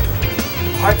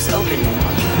 The park's open now.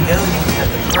 You can go and you can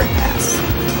have the cart pass.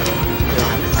 We don't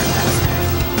have the cart pass there.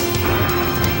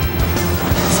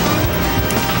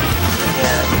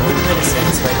 Yeah, it wouldn't let us in,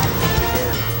 so I don't think we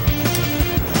did.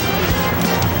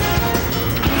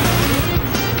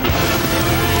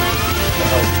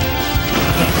 Uh-oh.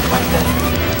 Can't quite go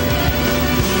through here.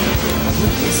 I'm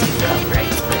looking to see for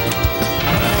upgrades, but I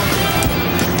don't know if they have them.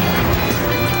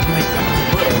 You would probably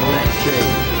would, but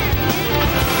Change.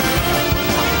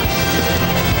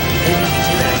 maybe we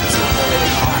do, and I just don't know where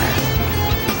they are.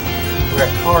 We're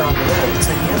a car on the road, just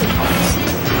like the other cars.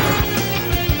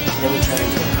 And then we turn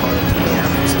into a car in the air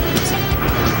for some reason.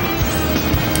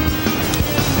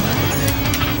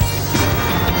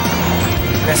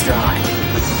 Restaurant.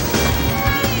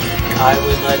 I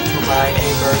would like to buy a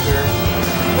burger.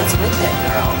 What's with that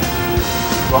girl?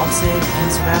 Walks in,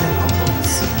 hands around and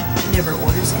mumbles. She never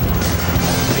orders anything.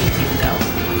 Pretty cute though.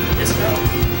 This girl?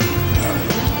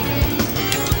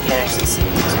 Can't actually see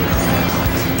it. Just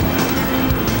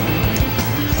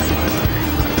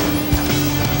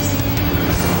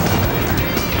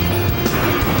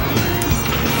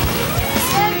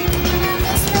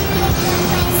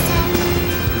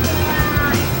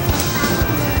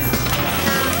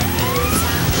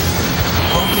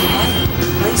oh, you're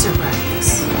right. Laser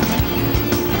practice.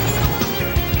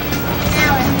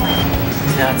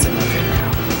 Not so much right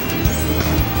now.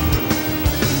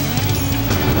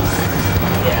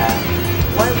 Yeah.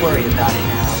 Why worry about it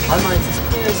now? My mind's as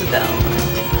clear as a bell.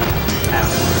 I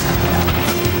don't know what's happening now.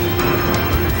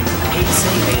 I hate to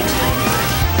say Evangeline, but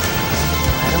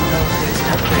I don't know if there's an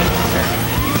upgrade here.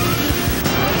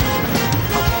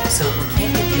 Okay, so we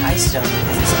can't get the ice stone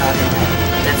because it's not in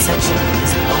that section of the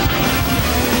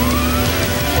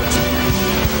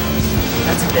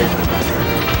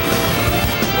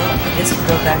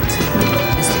go back to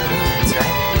Mystic Ruins,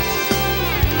 right?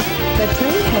 The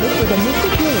train headed for the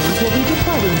Mystic Ruins will be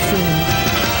departing soon.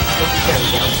 Oh, there we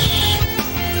go.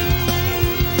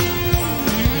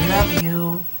 Love you.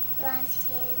 Love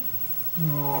you.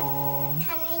 Aww.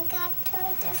 Can we go to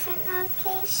a different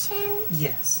location?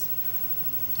 Yes.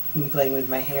 You playing with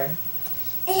my hair?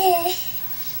 Yeah.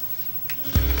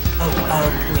 Oh,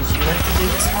 would you like to do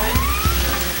this part?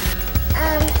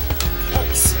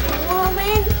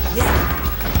 Exploring? Yeah.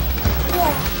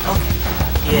 Yeah. Okay.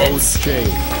 Mode It's...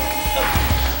 change.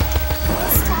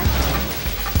 Let's talk.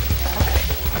 Okay.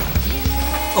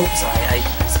 Oh, sorry, I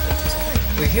spoke too soon.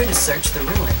 We're here to search the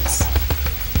ruins.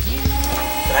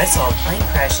 But I saw a plane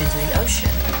crash into the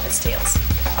ocean, that's Tails.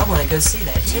 I want to go see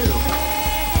that too.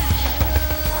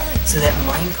 So that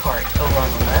mine cart over on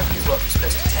the left is what we're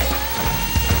supposed to take.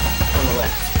 On the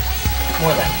left.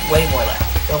 More left. Way more left.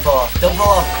 Don't fall off. Don't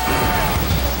fall off!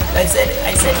 I said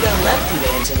go left,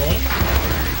 Evangeline.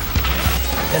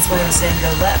 That's why I was saying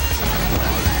go left.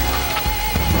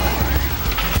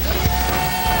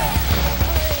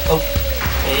 Oh,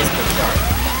 it is pretty dark.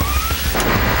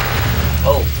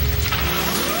 Oh.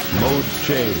 Mode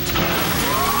change.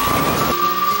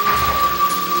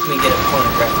 Let me get a point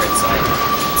of reference so I can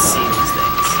see these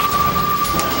things.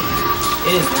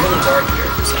 It is really dark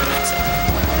here for some reason.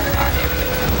 Ah, there we go.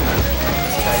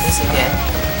 Let's try this again.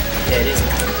 Yeah, it is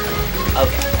night.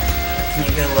 Okay. Can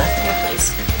you go left here,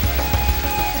 please?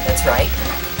 That's right.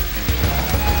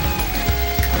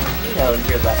 You know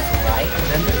your left from right.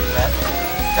 Remember? Left.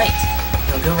 Right.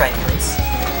 Now go right, please.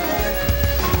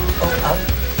 Oh, up.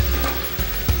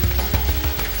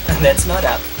 That's not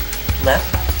up. Left,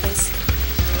 please.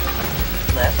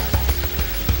 Left.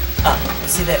 Up.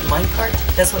 See that minecart?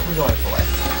 That's what we're going for.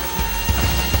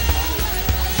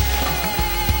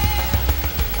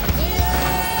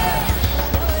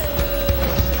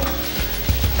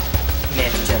 You may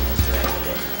have to jump into it a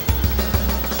bit.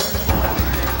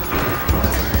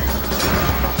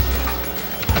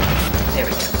 There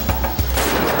we go.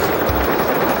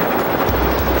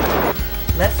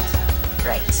 Left,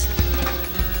 right.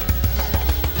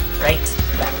 Right,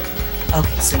 left.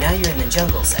 Okay, so now you're in the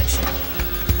jungle section.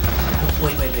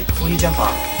 Wait, before you jump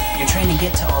off, you're trying to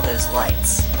get to all those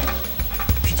lights.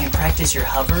 Could you practice your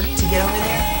hover to get over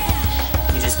there?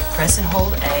 You just press and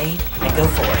hold A and go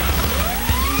forward.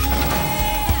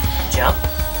 Jump.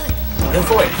 Go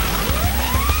forward.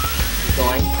 Keep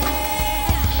going.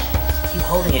 Keep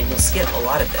holding it and you'll skip a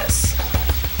lot of this.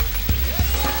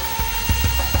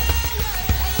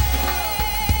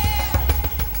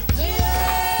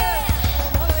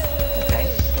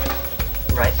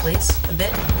 Right, please, a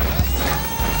bit.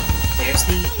 There's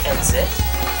the exit.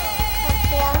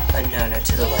 No,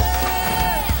 to the left.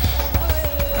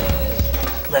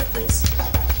 Left, please.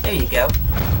 There you go.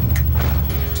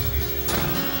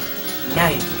 Now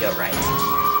you can go right.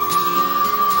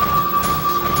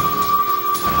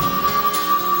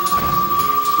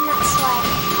 Not sure.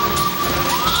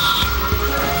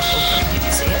 Oh, did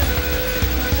you see it?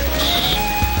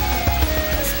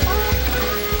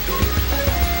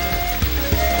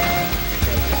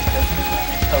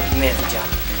 Oh, you may have to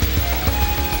jump.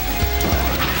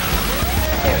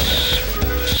 There we go.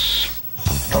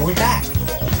 Oh, we're back.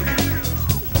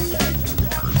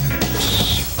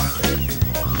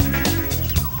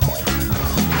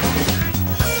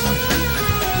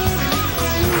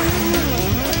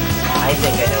 I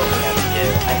think I know what we have to do.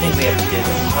 I think we have to do the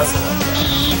puzzle up there.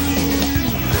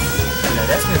 Oh no,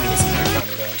 that's where we just came from,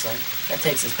 Evangeline. That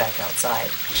takes us back outside.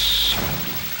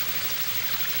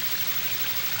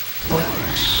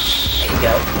 There you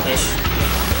go, ish.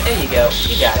 There you go,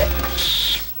 you got it.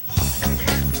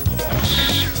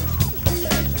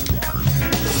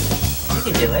 You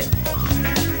can do it.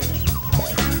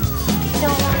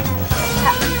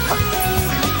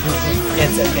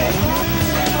 It's okay.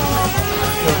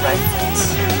 Go right, please.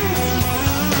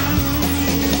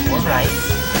 More right.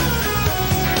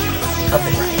 Up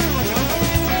and right.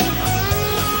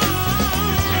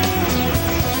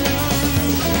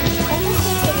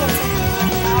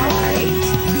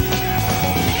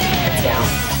 Down.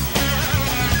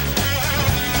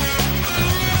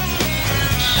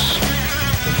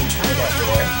 We can try that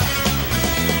door.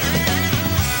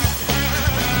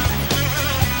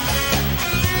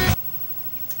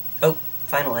 Oh,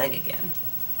 final egg again.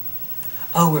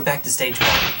 Oh, we're back to stage 1.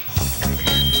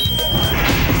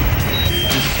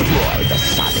 Destroy the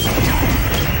Sonic Time.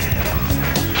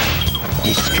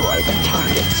 Destroy the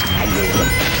targets and you'll get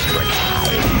extra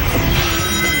time.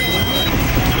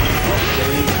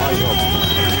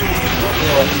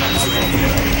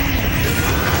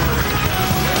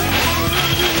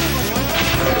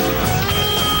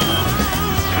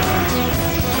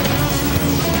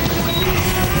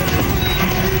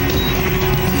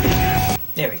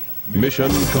 Mission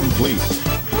complete.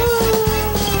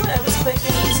 That was quick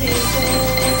and easy.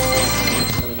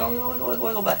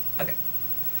 Wiggle butt. Okay.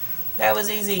 That was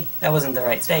easy. That wasn't the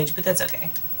right stage, but that's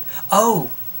okay.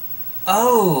 Oh!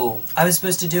 Oh! I was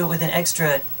supposed to do it with an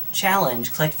extra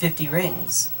challenge. Collect 50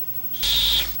 rings.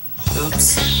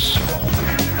 Oops.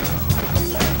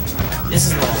 This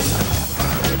is what I was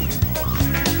talking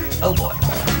about. Oh boy.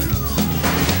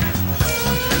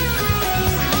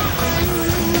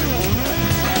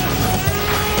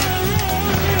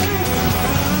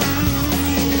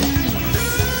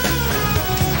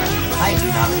 I do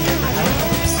not remember how to do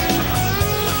this.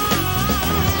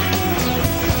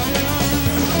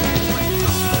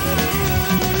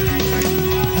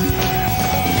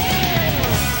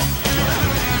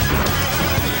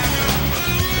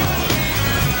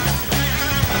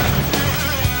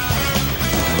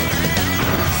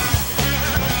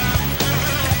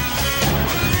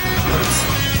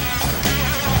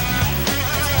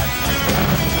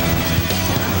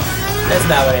 That's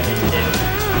not what I meant to do.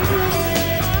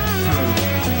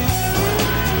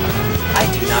 I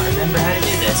do not remember how to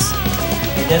do this.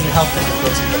 It doesn't help that the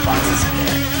books and the boxes are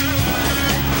there.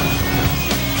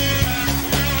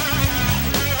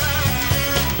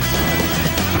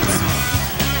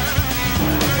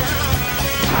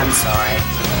 I'm sorry.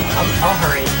 I'll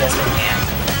hurry as best I can.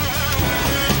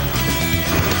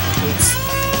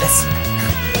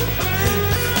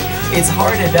 It's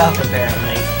hard enough,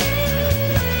 apparently.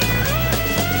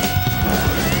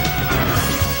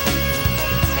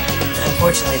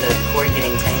 Unfortunately, the cord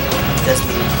getting tangled does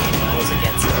mean the game pulls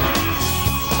against it.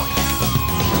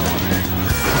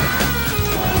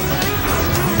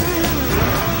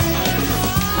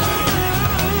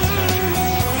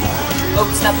 Oh,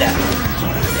 stop that.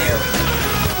 There we go.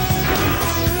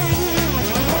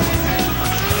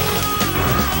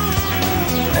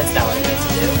 That's not what I meant to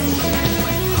do.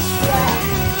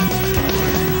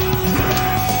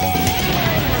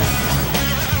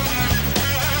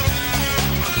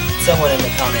 Someone in the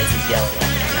comments is yelling at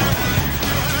me now.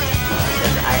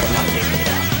 Because I have not figured it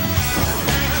out.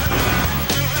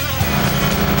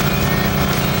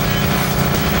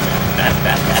 Let me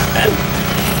do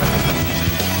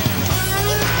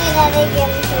that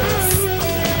again, please.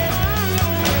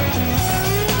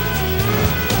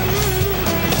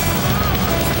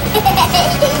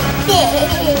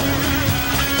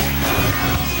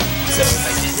 So if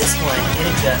I do this one, it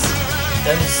adjusts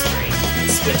those three. It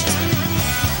switches them.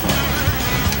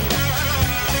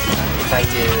 If I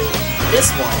do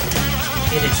this one,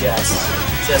 it adjusts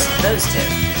just those two.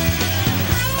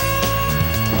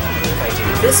 If I do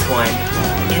this one,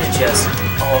 it adjusts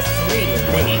all three of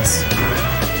these.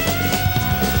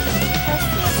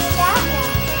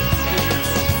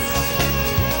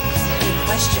 Good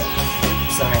question.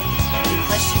 Sorry. Good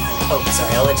question. Oh,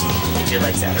 sorry, I'll let you get your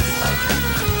legs out of the bike.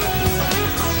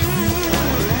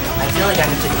 I feel like I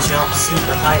have to jump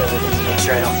super high over them to make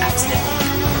sure I don't accidentally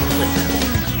flip them.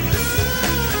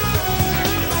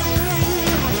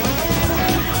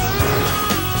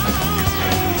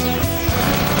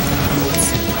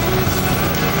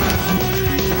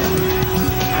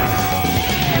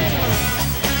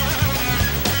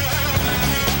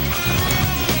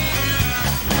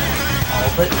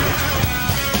 But wait.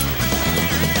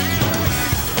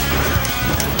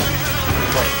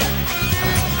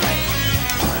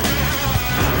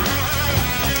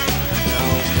 No,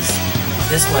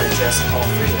 this one adjusts all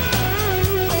three of them.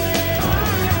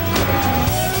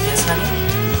 Yes, honey?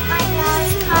 My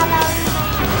nose part of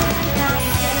my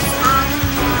glasses are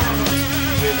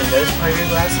You're the nose part of your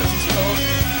glasses is called?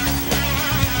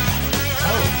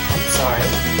 Oh, I'm sorry.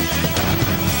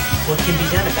 What can be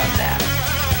done about that?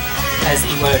 As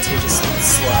E-102 just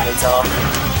slides off.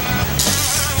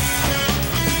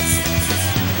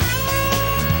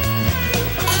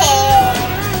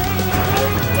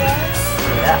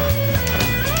 Yeah.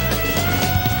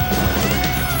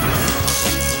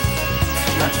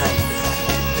 I'm not trying to do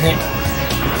that.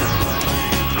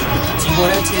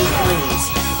 E-102, please.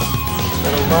 For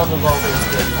the love of all that's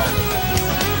good and holy.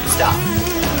 Stop.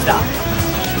 Stop.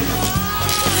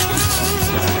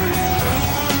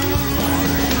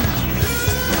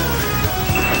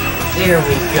 There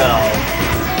we go.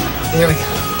 There we go.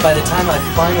 By the time I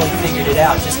finally figured it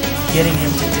out, just getting him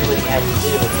to do what he had to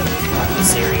do. Are you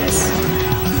serious?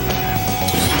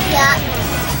 Yeah.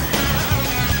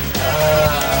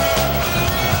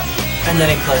 And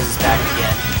then it closes back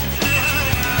again.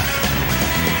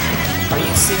 Are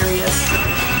you serious?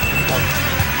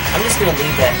 I'm just gonna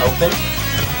leave that open.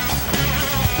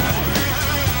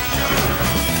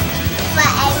 But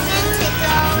I meant to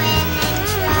go in and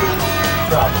try to...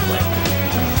 Probably.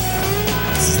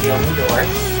 This is the only door?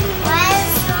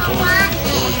 Where's the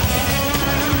button?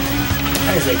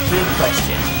 That is a good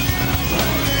question.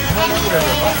 I don't know where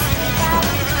the button is.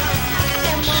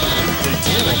 We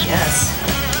do, I guess.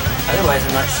 Otherwise,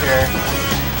 I'm not sure.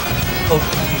 Oh,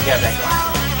 we got back on.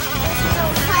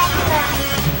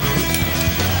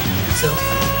 So,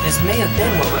 this may have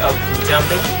been what we're... Oh,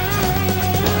 jumping.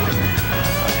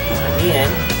 Let me in.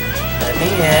 Let me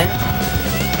in.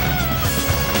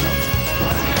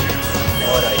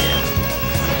 Now what do I do?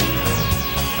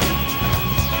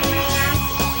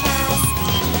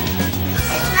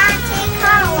 It's not too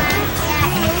cold.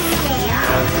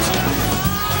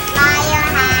 Buy your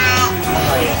hat. I'll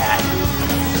buy you a hat.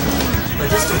 But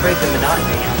just to break the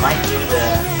monotony, I might do the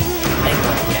egg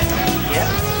one again. Yep.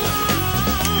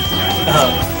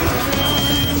 Oh.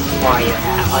 Mario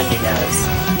hat on your nose.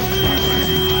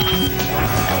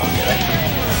 I won't do it.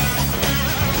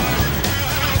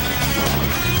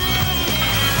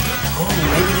 Oh,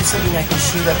 maybe there's something I can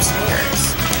shoot upstairs.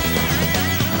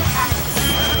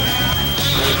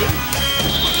 Maybe.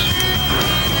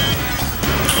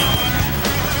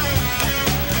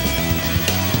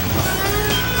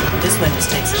 This one just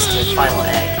takes us to the final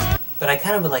egg, but I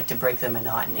kind of would like to break the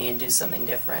monotony and do something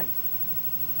different.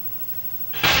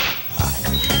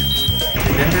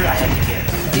 Remember, I have to get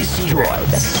Destroy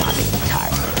the Sonic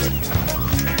target.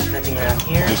 nothing around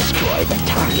here. Destroy the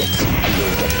targets and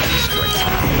you'll get extra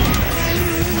time.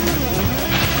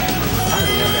 I don't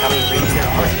remember how many rings there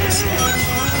are in this stage.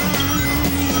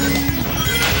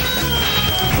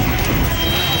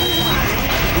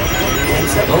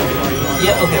 Oh,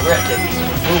 yeah, okay, we're at 50.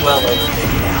 We're well over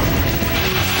 50 now.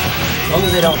 As long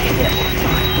as they don't get hit, we'll be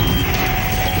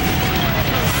fine.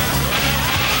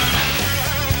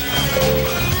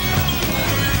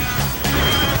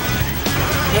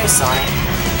 Here's Sonic.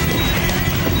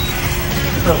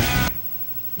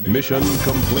 Boom. Mission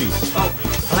complete. Oh,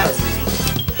 well that was easy.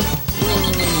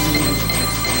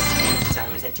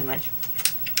 Sorry, was that too much?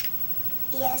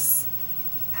 Yes.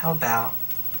 How about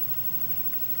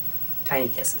tiny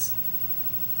kisses?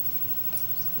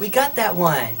 We got that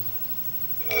one!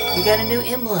 We got a new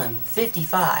emblem,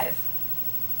 55.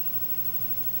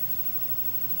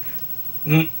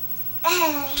 You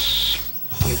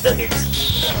boogers.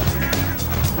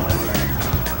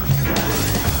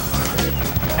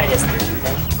 I just did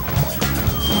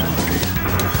anything.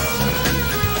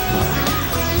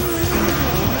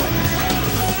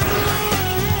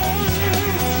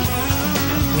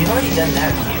 We've already done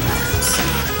that a few times.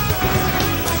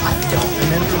 I don't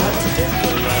remember what to do,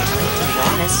 Evangeline, to be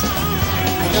honest.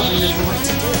 I don't remember what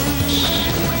to do.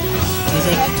 You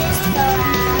think... Just go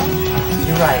out.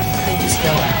 You're right, they just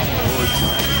go out.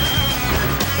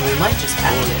 And we might just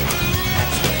have to,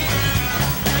 actually.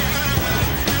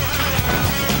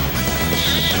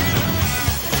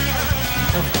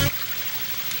 Okay.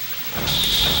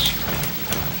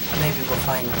 Maybe we'll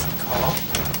find Call.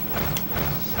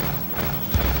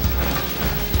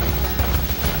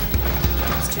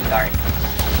 It's too dark.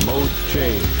 Mode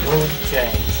change. Mode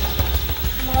change.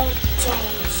 Mode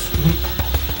change.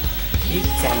 You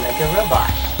can make a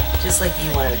robot, just like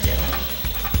E-102.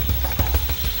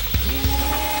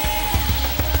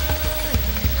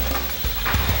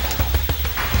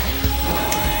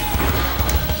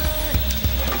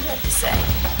 What do you have to say?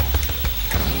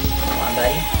 Come on,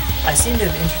 buddy. I seem to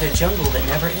have entered a jungle that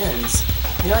never ends.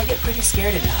 You know, I get pretty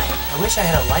scared at night. I wish I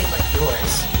had a light like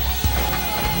yours.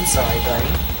 I'm sorry,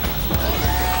 buddy.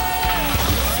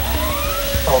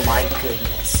 Oh my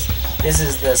goodness. This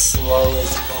is the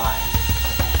slowest climb.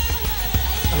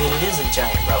 I mean, it is a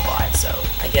giant robot, so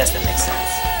I guess that makes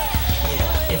sense.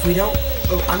 Yeah, if we don't...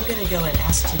 Oh, I'm gonna go and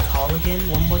ask to call again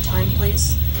one more time,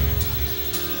 please.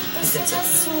 This is the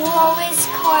slowest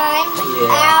climb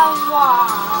Yeah. ever.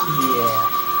 Yeah.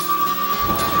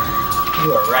 You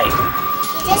are right.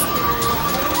 You just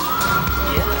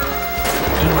Yeah.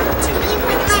 E-102. you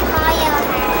put my Mario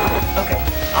hat. Okay.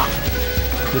 Ah.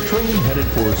 The train headed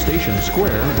for Station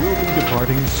Square will be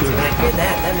departing soon. When I hear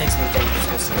that, that makes me think we're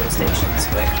supposed to go to Station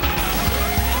Square.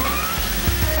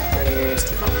 Where's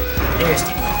T-Ball? There's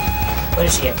T-Ball. What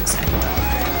does she have to say?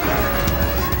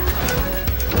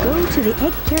 Go to the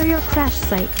egg carrier crash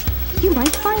site. You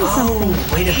might find something. Oh,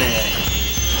 wait a minute.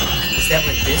 Is that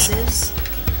what this is?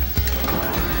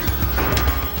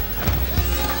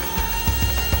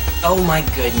 Oh my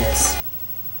goodness.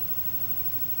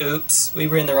 Oops, we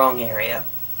were in the wrong area.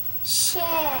 Shit.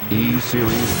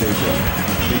 E-Series data.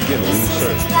 Beginning This is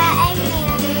search. the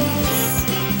Eggman is.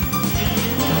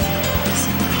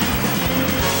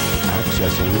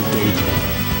 Accessing data.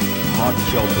 Hot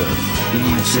shelter.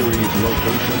 E-Series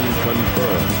location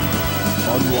confirmed.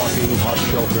 Unlocking Hot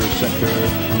Shelter Sector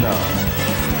now.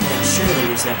 And surely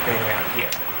there's an upgrade around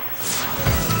here.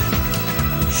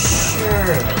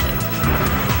 Surely.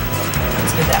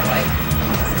 Let's go that way.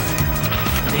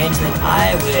 Evangeline,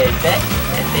 I would bet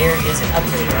that there is an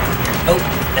upgrade around here. Oh,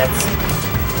 that's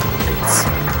feats.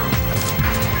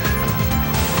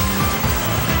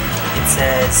 It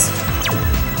says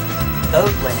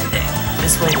boat landing.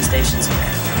 This way to Station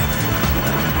Square.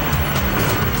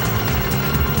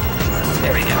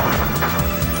 There we go.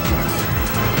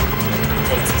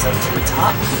 Takes us up to the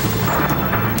top.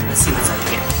 Let's see what's up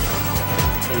here.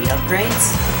 Any upgrades?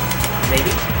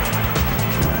 Maybe?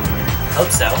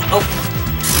 Hope so. Oh!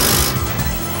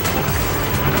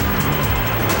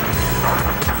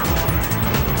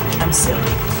 I'm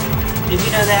silly. Did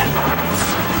you know that?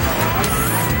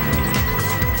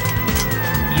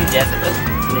 You definitely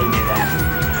knew that.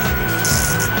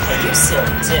 Hey, you're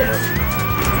silly too.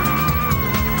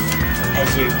 As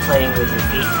you're playing with your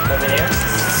feet over there.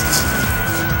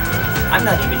 I'm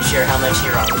not even sure how much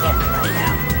you're on camera right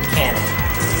now. Cannon.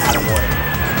 Out of water.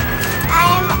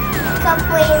 I'm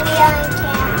completely on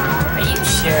camera. Are you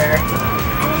sure?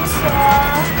 I'm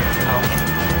sure. Okay.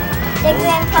 The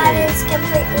grandfather is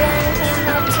completely on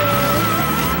camera too.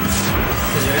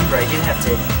 Because remember, I do have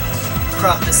to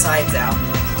crop the sides out.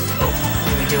 Oh,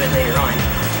 when we do it later on.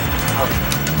 Okay.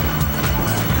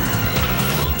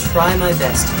 Try my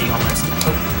best to be almost...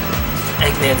 Oh,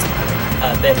 Eggman's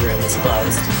bedroom is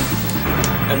closed.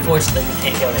 Unfortunately, we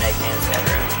can't go in Eggman's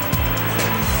bedroom.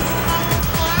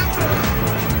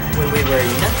 When we were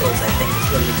Knuckles, I think, is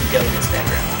when we could go in his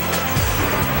bedroom.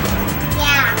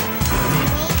 Yeah.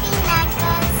 Maybe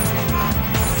Knuckles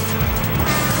next.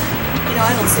 You know,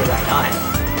 I don't see why not.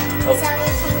 Oh, So we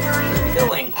can go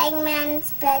where are we going? in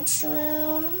Eggman's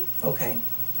bedroom. Okay.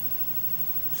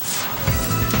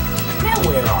 Now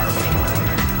where are we?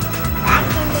 Back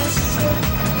in the ship.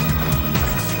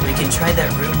 We can try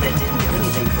that room that didn't do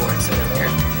anything for us earlier.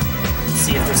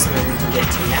 See if there's something we can get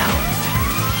to now.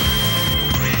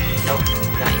 Nope,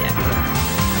 not yet.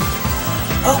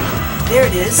 Oh, there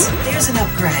it is. There's an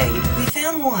upgrade. We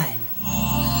found one.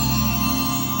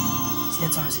 See,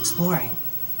 that's what I was exploring.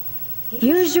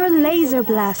 Here's your laser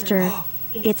blaster.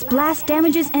 Its blast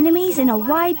damages enemies in a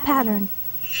wide pattern.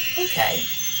 Okay.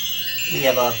 We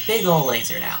have a big old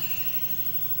laser now.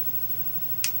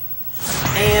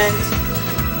 And...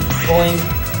 boing.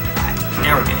 Alright,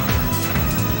 now we're good.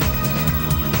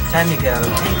 Time to go.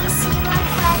 Can you see what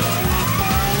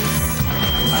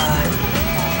button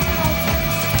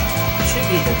Should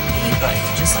be the B button,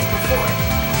 just like before.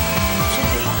 Should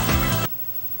be.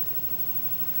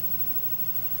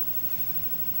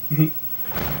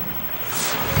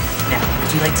 Now,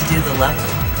 would you like to do the level?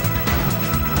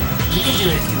 You can do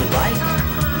it if you would like.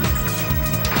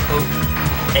 Oh,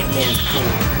 Eggman's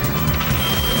pool.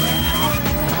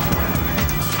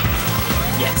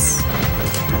 Yes.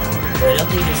 But I don't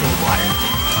think there's any water.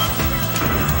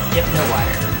 Yep, no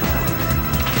water.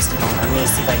 Just a moment, I'm gonna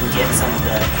see if I can get some of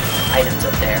the items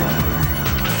up there.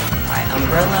 Alright,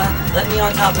 umbrella, let me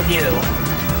on top of you.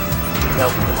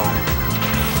 Nope, come on.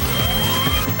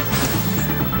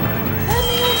 Let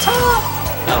me on top!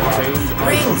 Oh,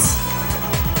 rings!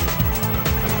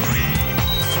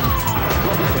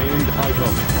 Obtained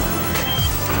item.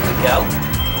 There we go.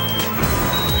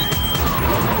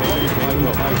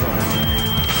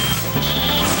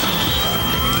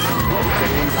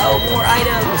 Oh, more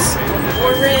items!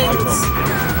 More rings!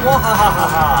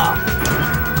 Wahahaha!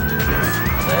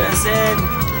 Let us in!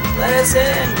 Let us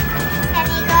in! Can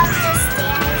you go up the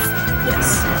stairs? Yes.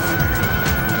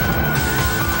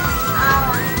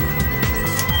 Oh.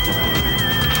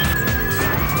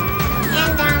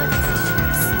 And down the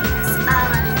stairs.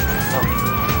 Okay.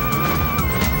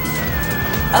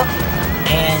 Up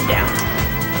and down.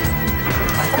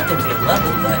 I thought there'd be a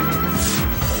level, but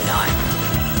maybe not.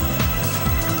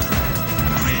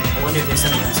 I wonder if there's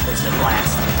something I'm supposed to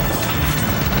blast.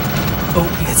 Oh,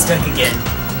 you got stuck again.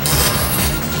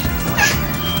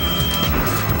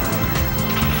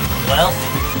 Well,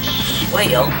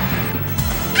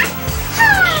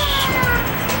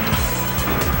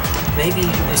 maybe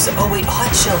there's... Oh wait,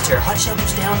 hot shelter! Hot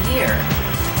shelter's down here!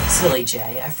 Silly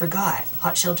Jay, I forgot.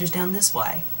 Hot shelter's down this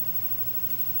way.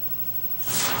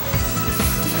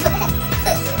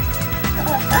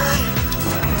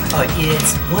 Oh,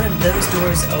 it's one of those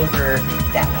doors over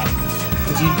that way.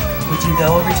 Would you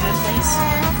go over to it, please?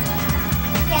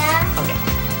 Yeah. Okay.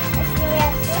 If you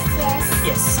wear this, yes.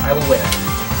 Yes, I will wear it.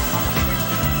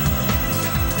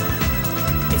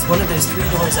 It's one of those 3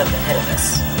 doors up ahead of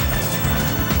us.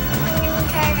 I'm gonna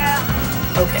turn it up.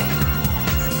 Okay.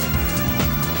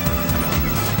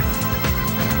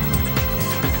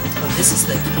 this is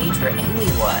the cage where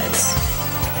Amy was.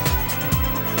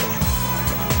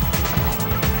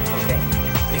 Okay,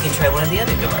 we can try one of the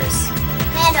other doors.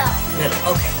 Middle. Middle,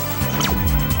 okay.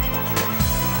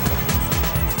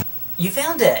 You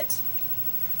found it!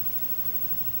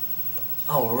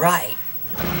 Alright.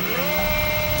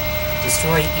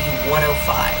 Destroy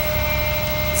E-105.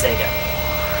 Zeta.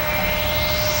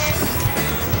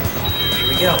 Here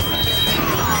we go.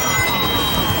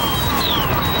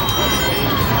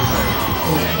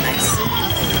 Ooh, nice.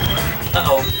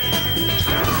 Uh-oh.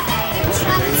 Which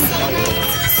one is Santa?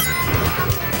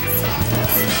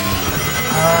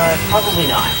 Probably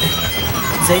not.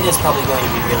 Zeta's probably going to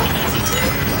be really easy too.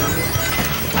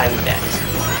 I would bet.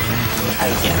 I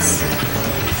would guess.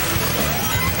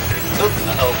 Oh,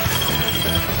 uh-oh.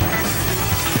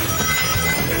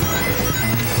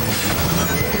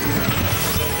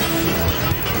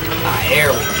 Ah,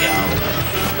 there we go.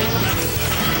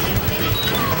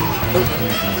 Oh.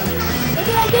 What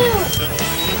did I do?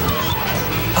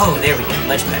 Oh, there we go.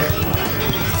 Much better.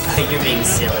 You're being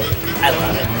silly. I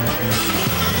love it.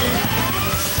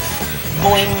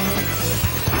 Boing!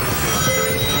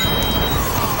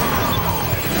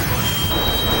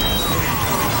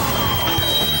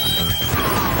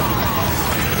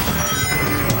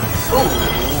 Ooh!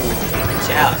 Watch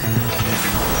out.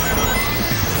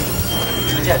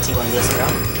 Watch out, T1 listener.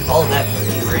 All of that for a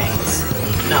few rings.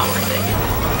 Not worth it.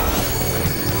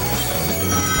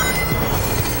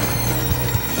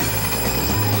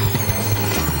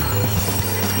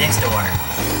 Next door.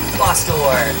 Boss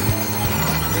door.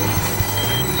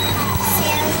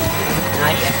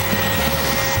 Not yet.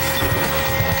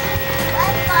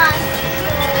 What box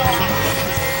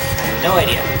I have no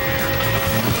idea.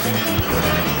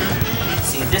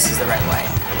 See, this is the right way.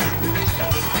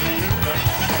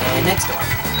 And next door.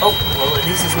 Oh, well, at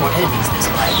least there's more enemies this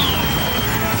way.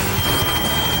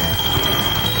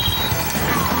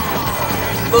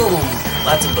 Boom!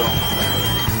 Lots of boom.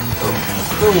 Boom.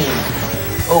 Boom!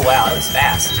 Oh, wow, that was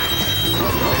fast.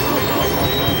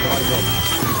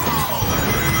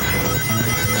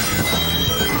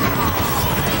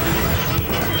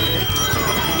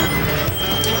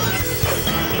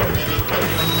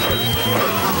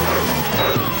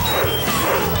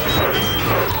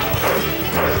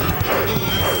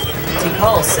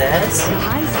 T-Call says... The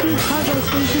high-speed cargo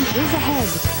station is ahead.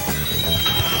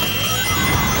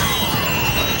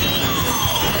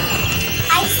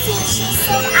 I see. She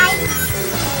said I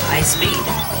see. High speed.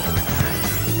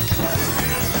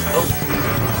 Oh.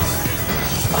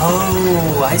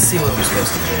 Oh, I see what we're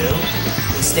supposed to do.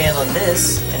 We stand on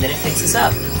this, and then it picks us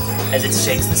up as it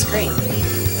shakes the screen.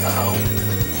 Uh-oh.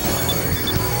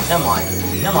 Come on.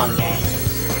 Come on, gang.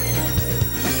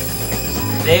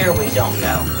 There we don't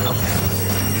go. Okay.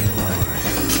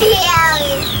 There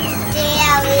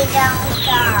we don't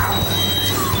go.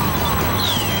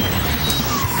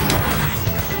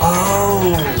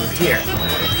 Oh, dear.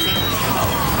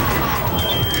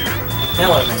 Now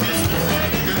what am I supposed to do?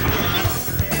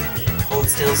 Hold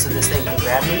still so this thing can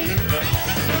grab me?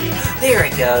 There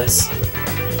it goes.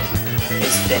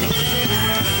 It's finicky.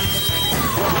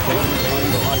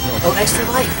 Oh, extra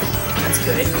life. That's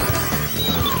good.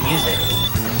 Use it.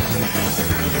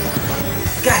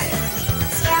 Got it.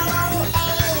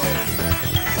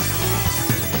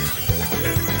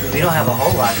 We don't have a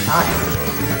whole lot of time.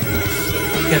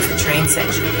 Go to the train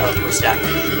section. Oh, we're stuck.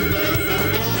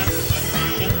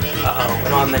 Uh-oh, we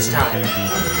don't have much time.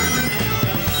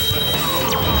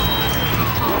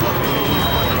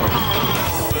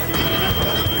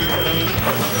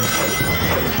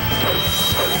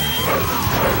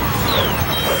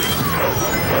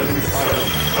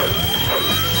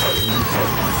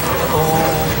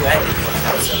 Oh, that didn't work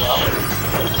out so well.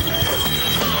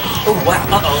 Oh, wow,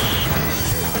 uh-oh.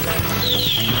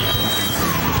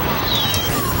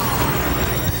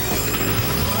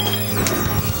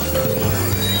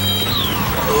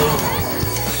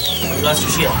 You lost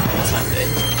your shield. That's not good.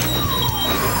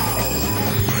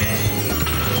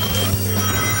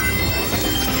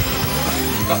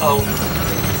 Uh-oh.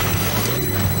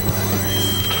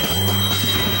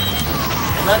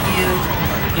 I love you.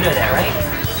 You know that, right?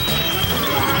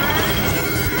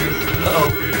 Uh-oh.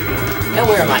 Now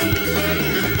where am I?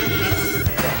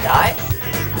 Did I die?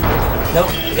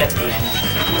 Nope, we got to the end.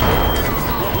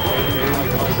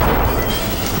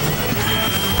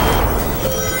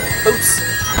 Oops.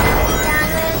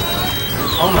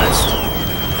 Almost.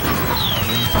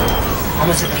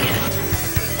 Almost at the end.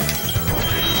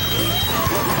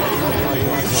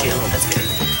 Shield, that's good.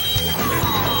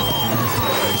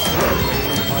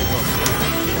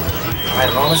 Alright,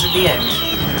 I'm almost at the end.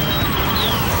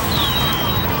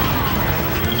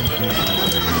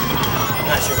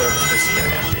 Press your roller booster go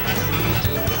down.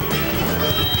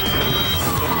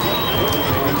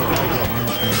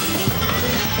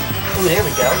 Ooh, there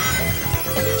we go.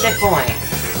 Checkpoint.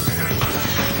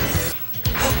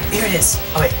 Here it is.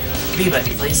 Oh wait, B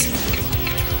button, please.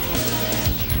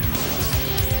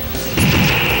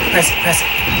 Press it, press it.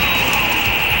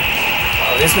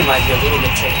 Oh, this one might be a little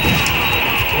bit tricky.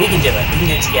 We can do it. We can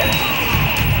do it together.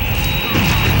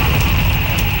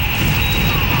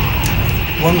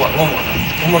 One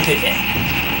more good hit.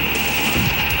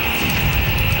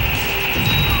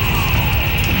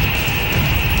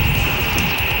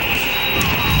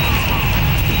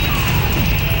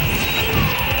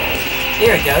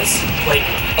 Here it goes. Wait,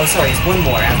 oh sorry, it's one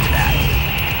more after that.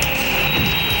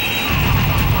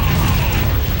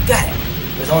 Got it.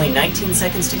 With only 19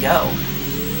 seconds to go.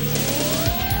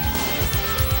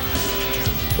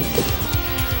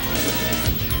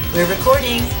 We're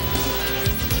recording.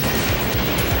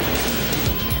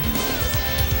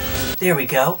 There we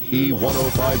go.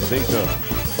 E-102γ.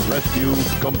 Rescue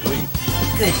complete.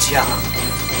 Good job.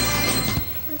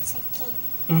 1 second.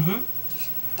 Mm-hmm.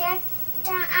 They're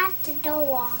at the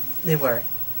door. They were.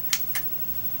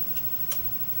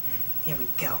 Here we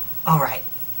go. Alright.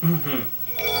 Mm-hmm.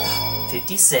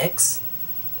 56.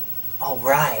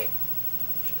 Alright.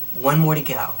 One more to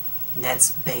go. And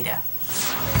that's Beta.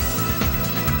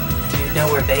 Do you know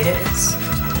where Beta is?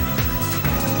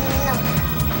 No.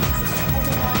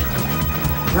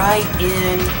 Right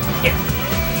in here.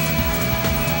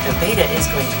 Now Beta is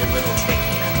going to be a little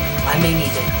trickier. I may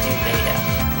need to do Beta,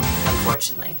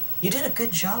 unfortunately. You did a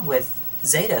good job with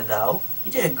Zeta, though.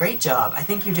 You did a great job. I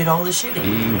think you did all the shooting.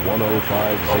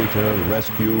 E-102γ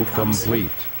rescue complete.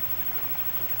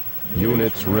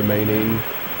 Units remaining.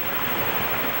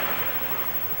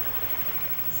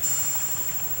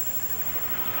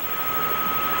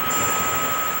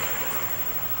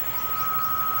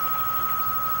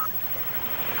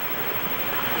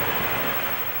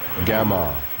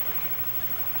 Gamma.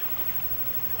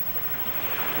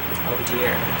 Oh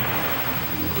dear.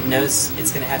 It knows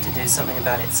it's going to have to do something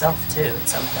about itself, too, at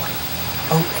some point.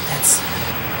 Oh, that's...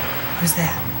 Who's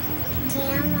that?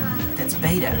 Gamma. That's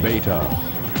Beta. Beta.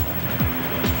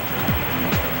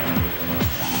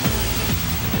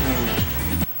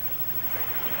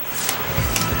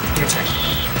 Your turn.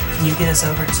 Can you get us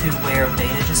over to where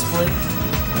Beta just flew? I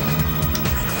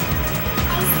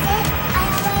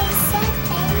always said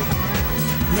Beta.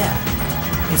 Yeah.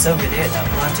 It's over there, though.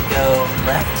 We'll have to go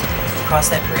left, across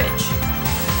that bridge.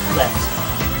 Left.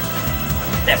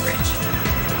 That bridge.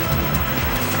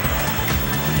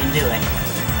 You can do it.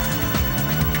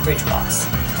 Bridge boss.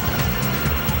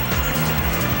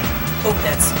 Oh,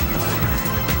 that's...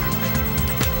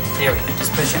 There we go.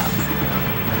 Just push out.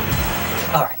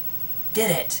 Alright.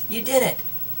 Did it! You did it!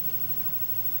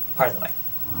 Part of the way.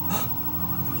 Let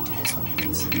me do this one,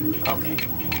 please. Okay.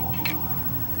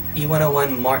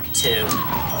 E-101 Mark II.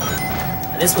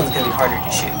 Now, this one's going to be harder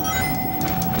to shoot.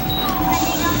 But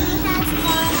it only has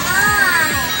one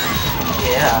eye.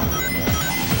 Yeah.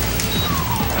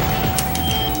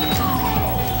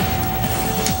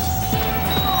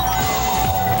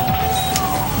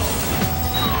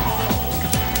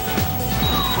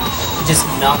 It just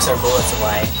knocks our bullets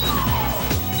away.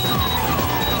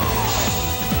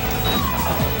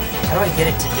 How do I get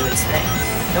it to do its thing?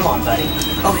 Come on, buddy.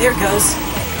 Oh, here it goes.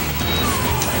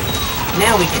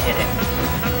 Now we can hit it.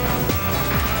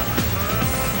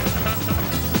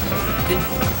 Good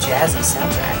jazzy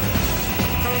soundtrack.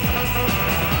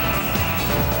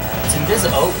 It's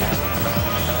invisible. Oh.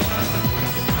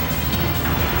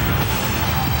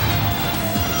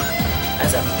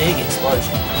 That's a big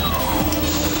explosion.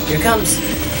 Here it comes.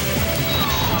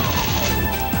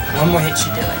 One more hit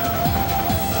should do it.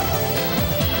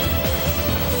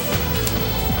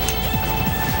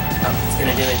 Oh, it's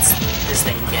gonna do this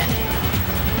thing again.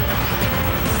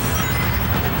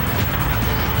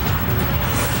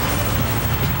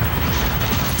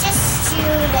 Just shoot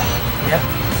it. Yep.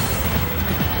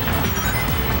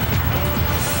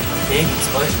 Big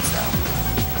explosions, though.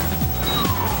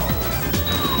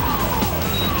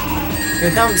 Here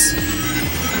it comes.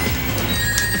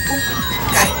 Ooh,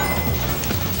 got it.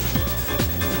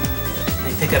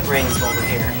 They pick up rings while we're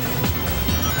here.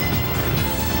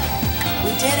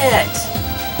 We did it!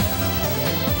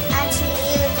 Actually,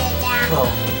 you did that. Well,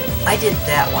 I did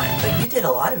that one, but you did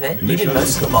a lot of it. You did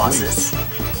most of the bosses.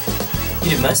 You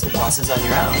did most of the bosses on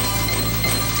your own.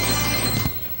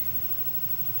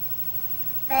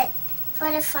 But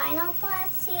for the final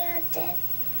boss, you did.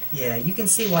 Yeah, you can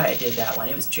see why I did that one.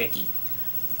 It was tricky.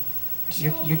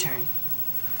 Your turn.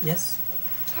 Yes?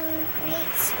 Can we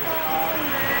explore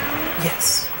now?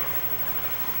 Yes.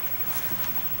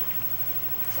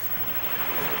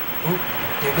 Oop,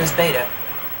 there goes Beta.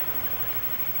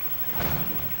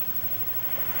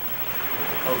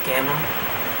 Oh, Gamma.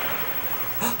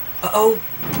 Uh-oh!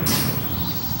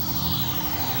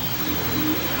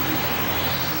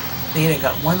 Beta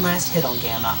got one last hit on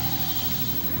Gamma.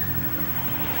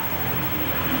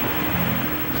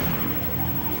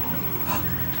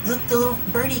 Look, the little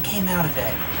birdie came out of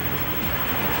it.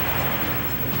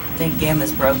 I think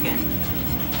Gamma's broken.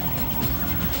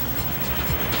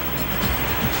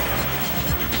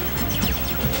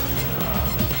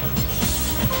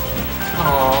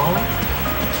 Aww.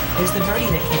 There's the birdie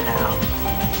that came out.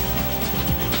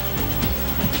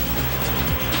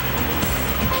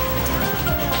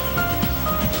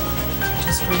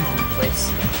 Just for a moment,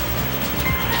 please.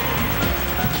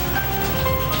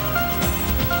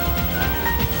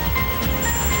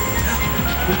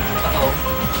 Uh-oh.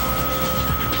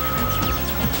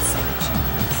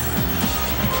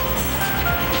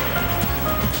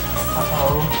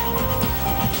 Uh-oh.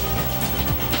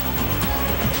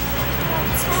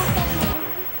 What's happening?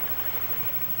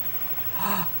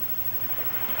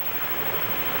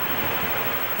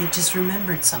 It just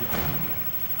remembered something.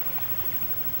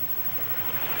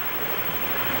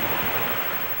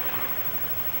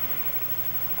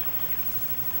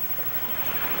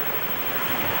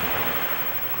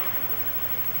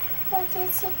 What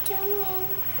is it doing?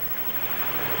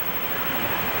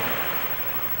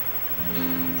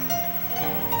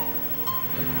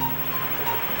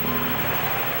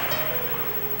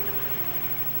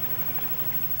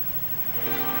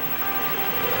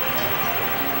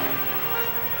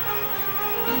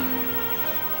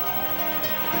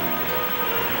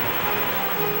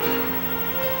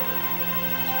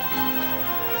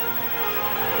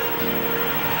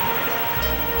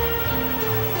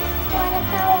 What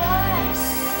about us?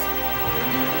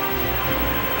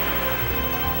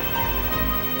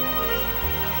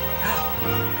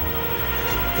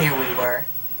 There we were.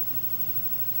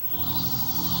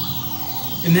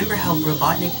 Remember how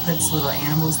Robotnik puts little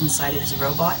animals inside of his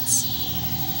robots?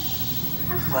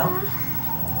 Well,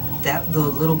 the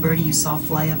little birdie you saw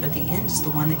fly up at the end is the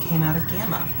one that came out of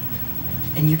Gamma.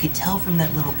 And you could tell from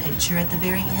that little picture at the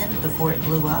very end, before it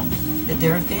blew up, that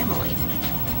they're a family.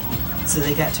 So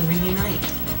they got to reunite.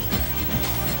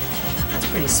 That's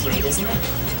pretty sweet, isn't it?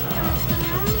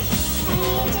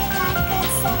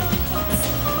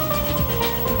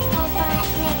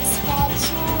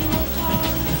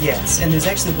 Yes, and there's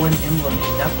actually one emblem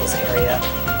in Knuckles' area.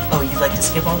 Oh, you'd like to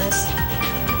skip all this?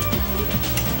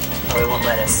 Oh, it won't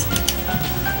let us.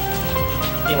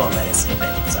 It won't let us skip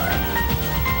it, sorry.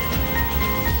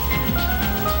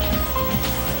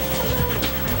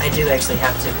 I do actually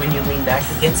have to, when you lean back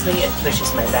against me, it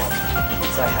pushes my back.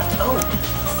 So I have to, oh!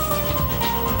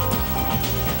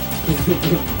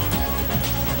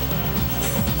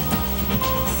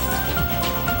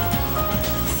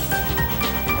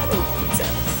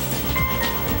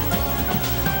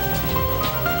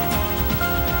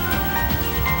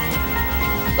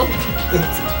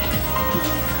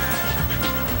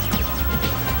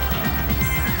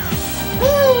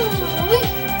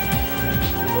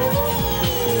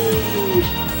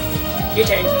 Your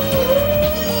turn.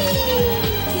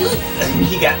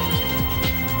 You got it.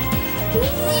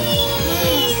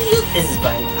 This is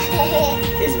fun.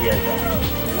 This is really fun.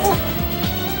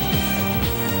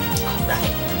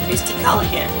 Alright, here's Tikal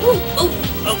again. Oh.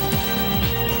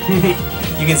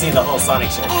 You can see the whole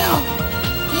Sonic shirt now.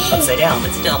 Upside down,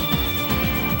 but still.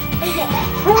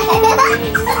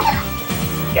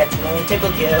 Got to learn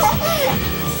tickle kiss.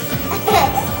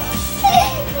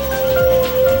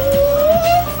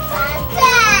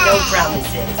 No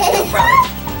promises. No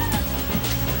promises.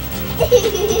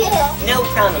 No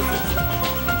promises.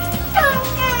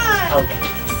 Okay.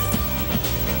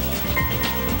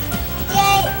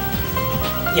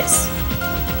 Yes.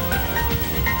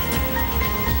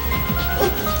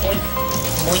 Boink.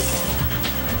 Boink.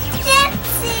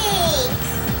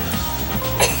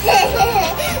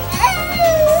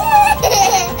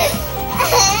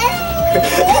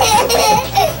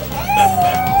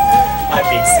 I'm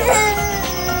being silly.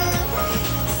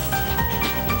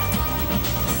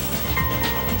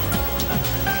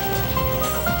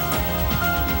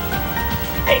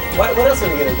 Hey, what else are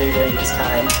we gonna do during this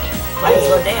time? Might as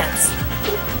well dance.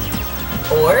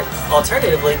 Or,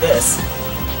 alternatively, this.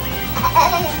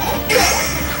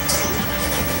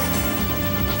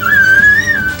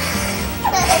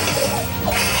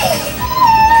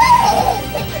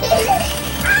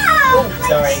 Oh,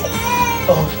 sorry.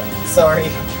 Oh, sorry.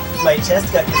 My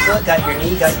chest got your foot, got your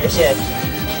knee, got your chin.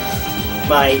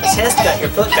 My chest got your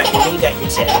foot, got your knee, got your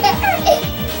chin.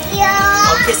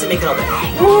 I'll kiss and make it all better.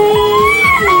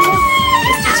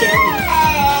 Mr. Chin.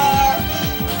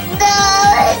 No,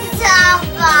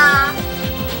 slobber.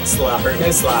 Slobber, no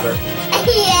slobber.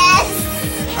 Yes.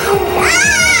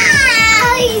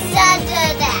 Ah, he's under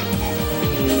that.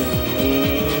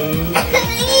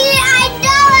 I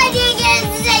know what you're gonna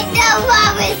say. No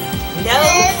promise. No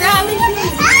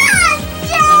promises. Ah,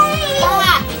 Johnny.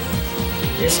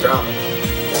 You're strong.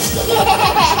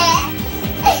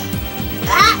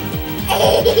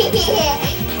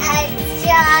 I'm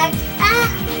strong.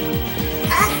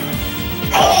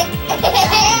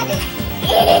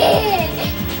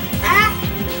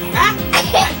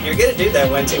 You're gonna do that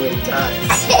one too many times.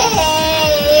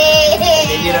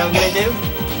 And you know what I'm gonna do?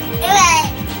 What?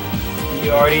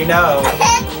 You already know.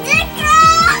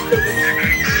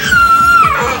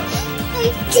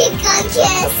 Tickle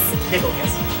kiss. Tickle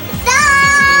kiss. No,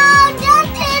 don't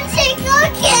do tickle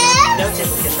kiss. No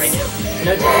tickle kiss right now.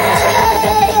 No tickle kiss right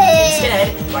now.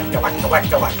 Instead, wacka wacka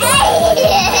wacka wacka.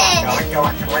 Wacka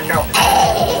wacka wacka wacka.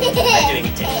 I'm doing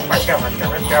it too. Wacka wacka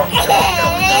wacka wacka wacka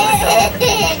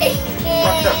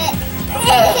wacka.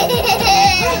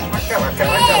 Wacka wacka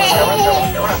wacka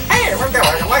wacka wacka. Hey, wacka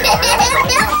wacka wacka wacka.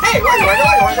 Hey, wacka wacka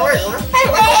wacka wacka. Hey,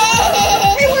 wacka wacka.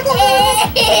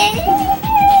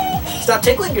 Stop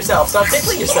tickling yourself. Stop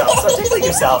tickling yourself. Stop tickling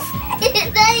yourself. No,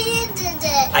 you did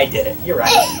it. I did it. You're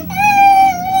right.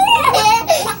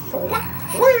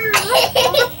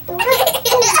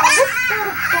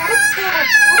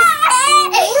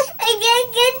 I can't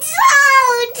get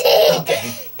salty. Okay.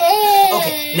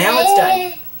 Okay, now it's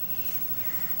done.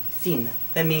 Fin.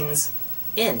 That means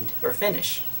end or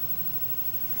finish.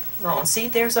 Oh, see,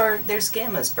 there's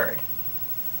Gamma's bird.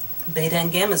 Beta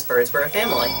and Gamma's birds were a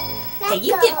family. Hey,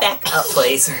 you get back up,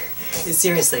 please.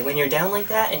 Seriously, when you're down like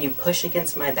that and you push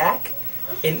against my back,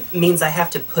 it means I have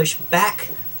to push back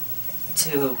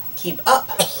to keep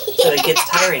up. So it gets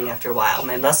tiring after a while.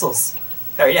 My muscles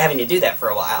are having to do that for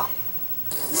a while.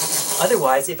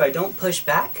 Otherwise, if I don't push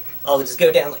back, I'll just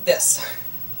go down like this.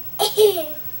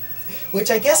 Which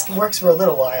I guess works for a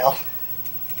little while.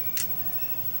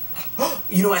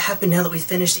 You know what happened now that we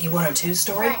finished the E-102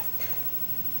 story? What?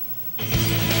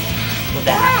 With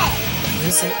that.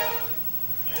 You say?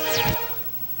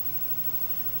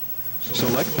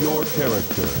 Select your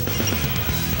character.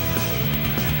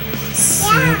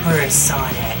 Super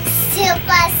Sonic.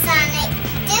 Super Sonic.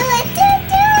 Do it, do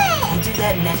it. We'll do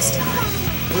that next time.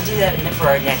 We'll do that for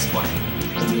our next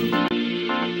one.